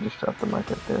 Oh wait, I just dropped the mic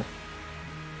right there.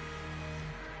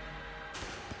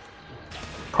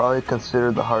 Probably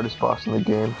considered the hardest boss in the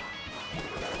game.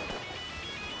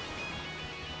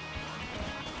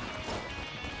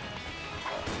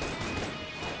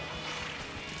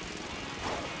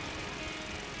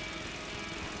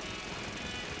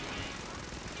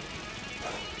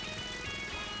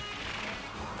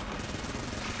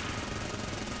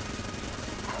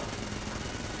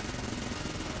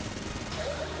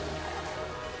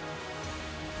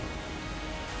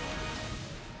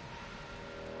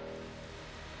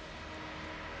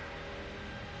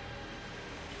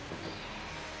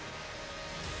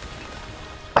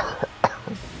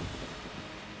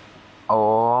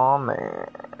 Oh man.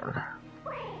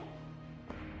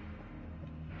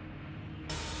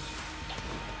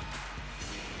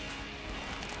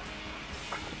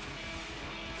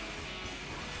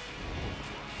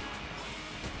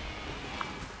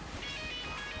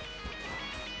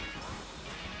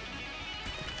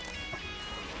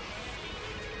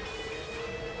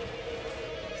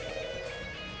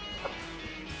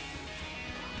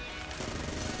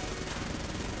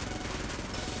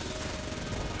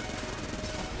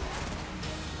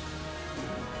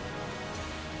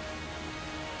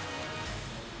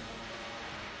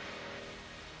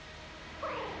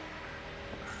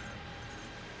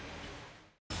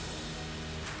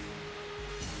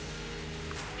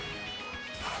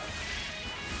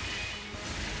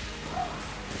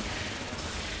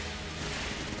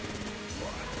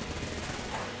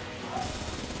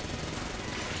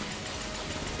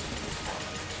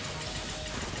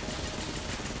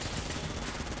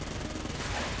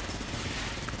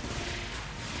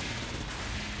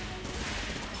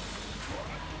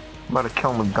 I'm about to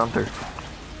kill him with Gunther.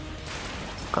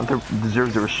 Gunther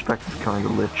deserves the respect of killing the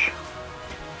Lich.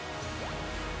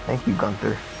 Thank you,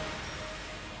 Gunther.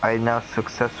 I now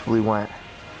successfully went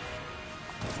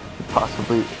to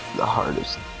possibly the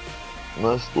hardest,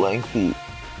 most lengthy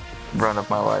run of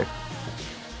my life.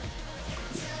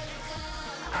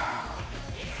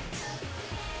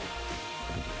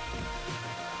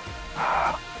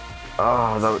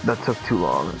 Oh, that took too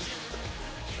long.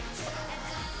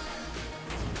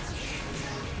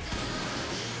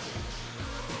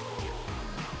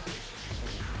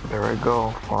 There I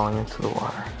go, falling into the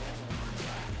water.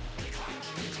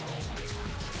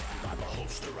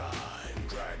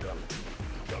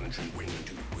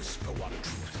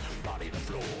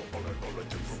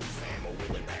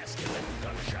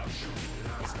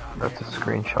 That's a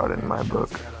screenshot in my book.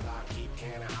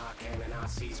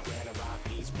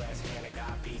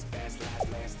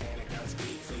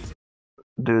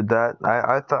 Dude, that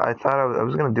I thought I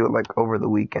was gonna do it like over the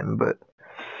weekend, but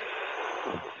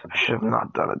I should have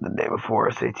not done it the day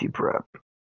before SAT prep.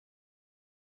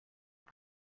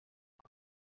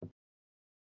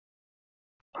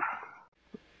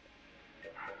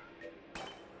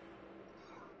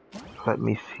 Let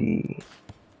me see.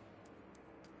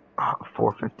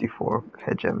 454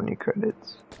 hegemony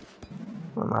credits.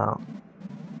 I'm out.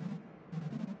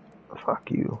 Fuck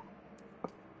you.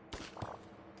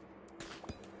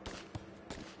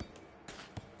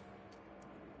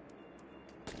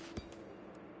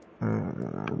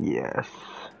 Yes.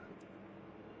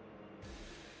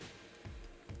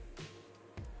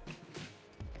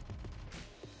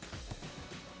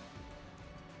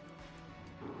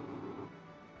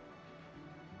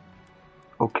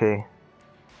 Okay.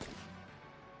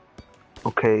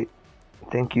 Okay.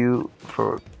 Thank you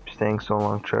for staying so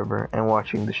long, Trevor, and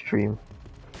watching the stream.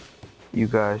 You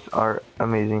guys are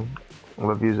amazing.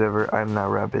 Love you as ever. I'm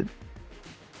not rabbit.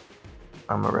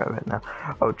 I'm a rabbit now.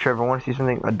 Oh, Trevor, want to see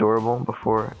something adorable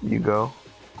before you go?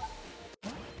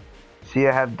 See,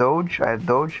 I have Doge.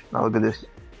 Now look at this.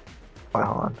 Wait,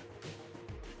 hold on.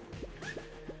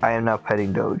 I am now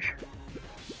petting Doge.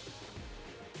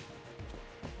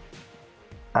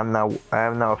 I am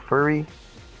now a furry.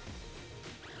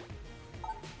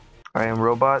 I am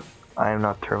robot. I am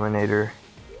not Terminator.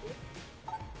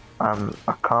 I'm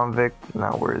a convict.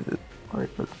 Now where is it? Where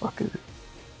the fuck is it?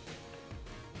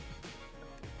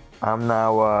 I'm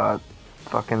now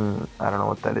fucking, I don't know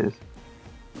what that is.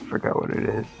 I forgot what it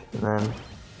is. And then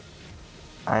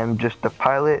I'm just a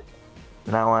pilot.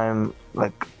 Now I'm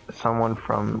like someone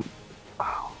from,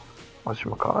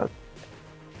 whatchamacallit?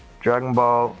 Dragon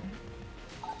Ball.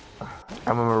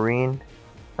 I'm a Marine.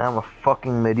 Now I'm a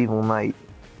fucking medieval knight.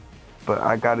 But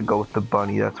I gotta go with the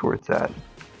bunny, that's where it's at.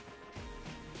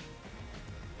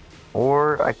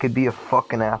 Or I could be a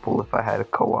fucking apple if I had a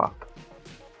co-op.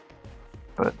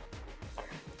 But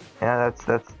yeah,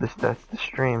 that's the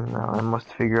stream. Now I must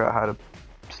figure out how to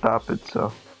stop it,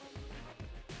 so.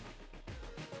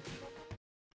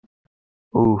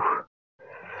 Ooh.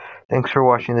 Thanks for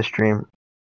watching the stream.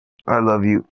 I love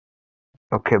you.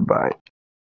 Okay, bye.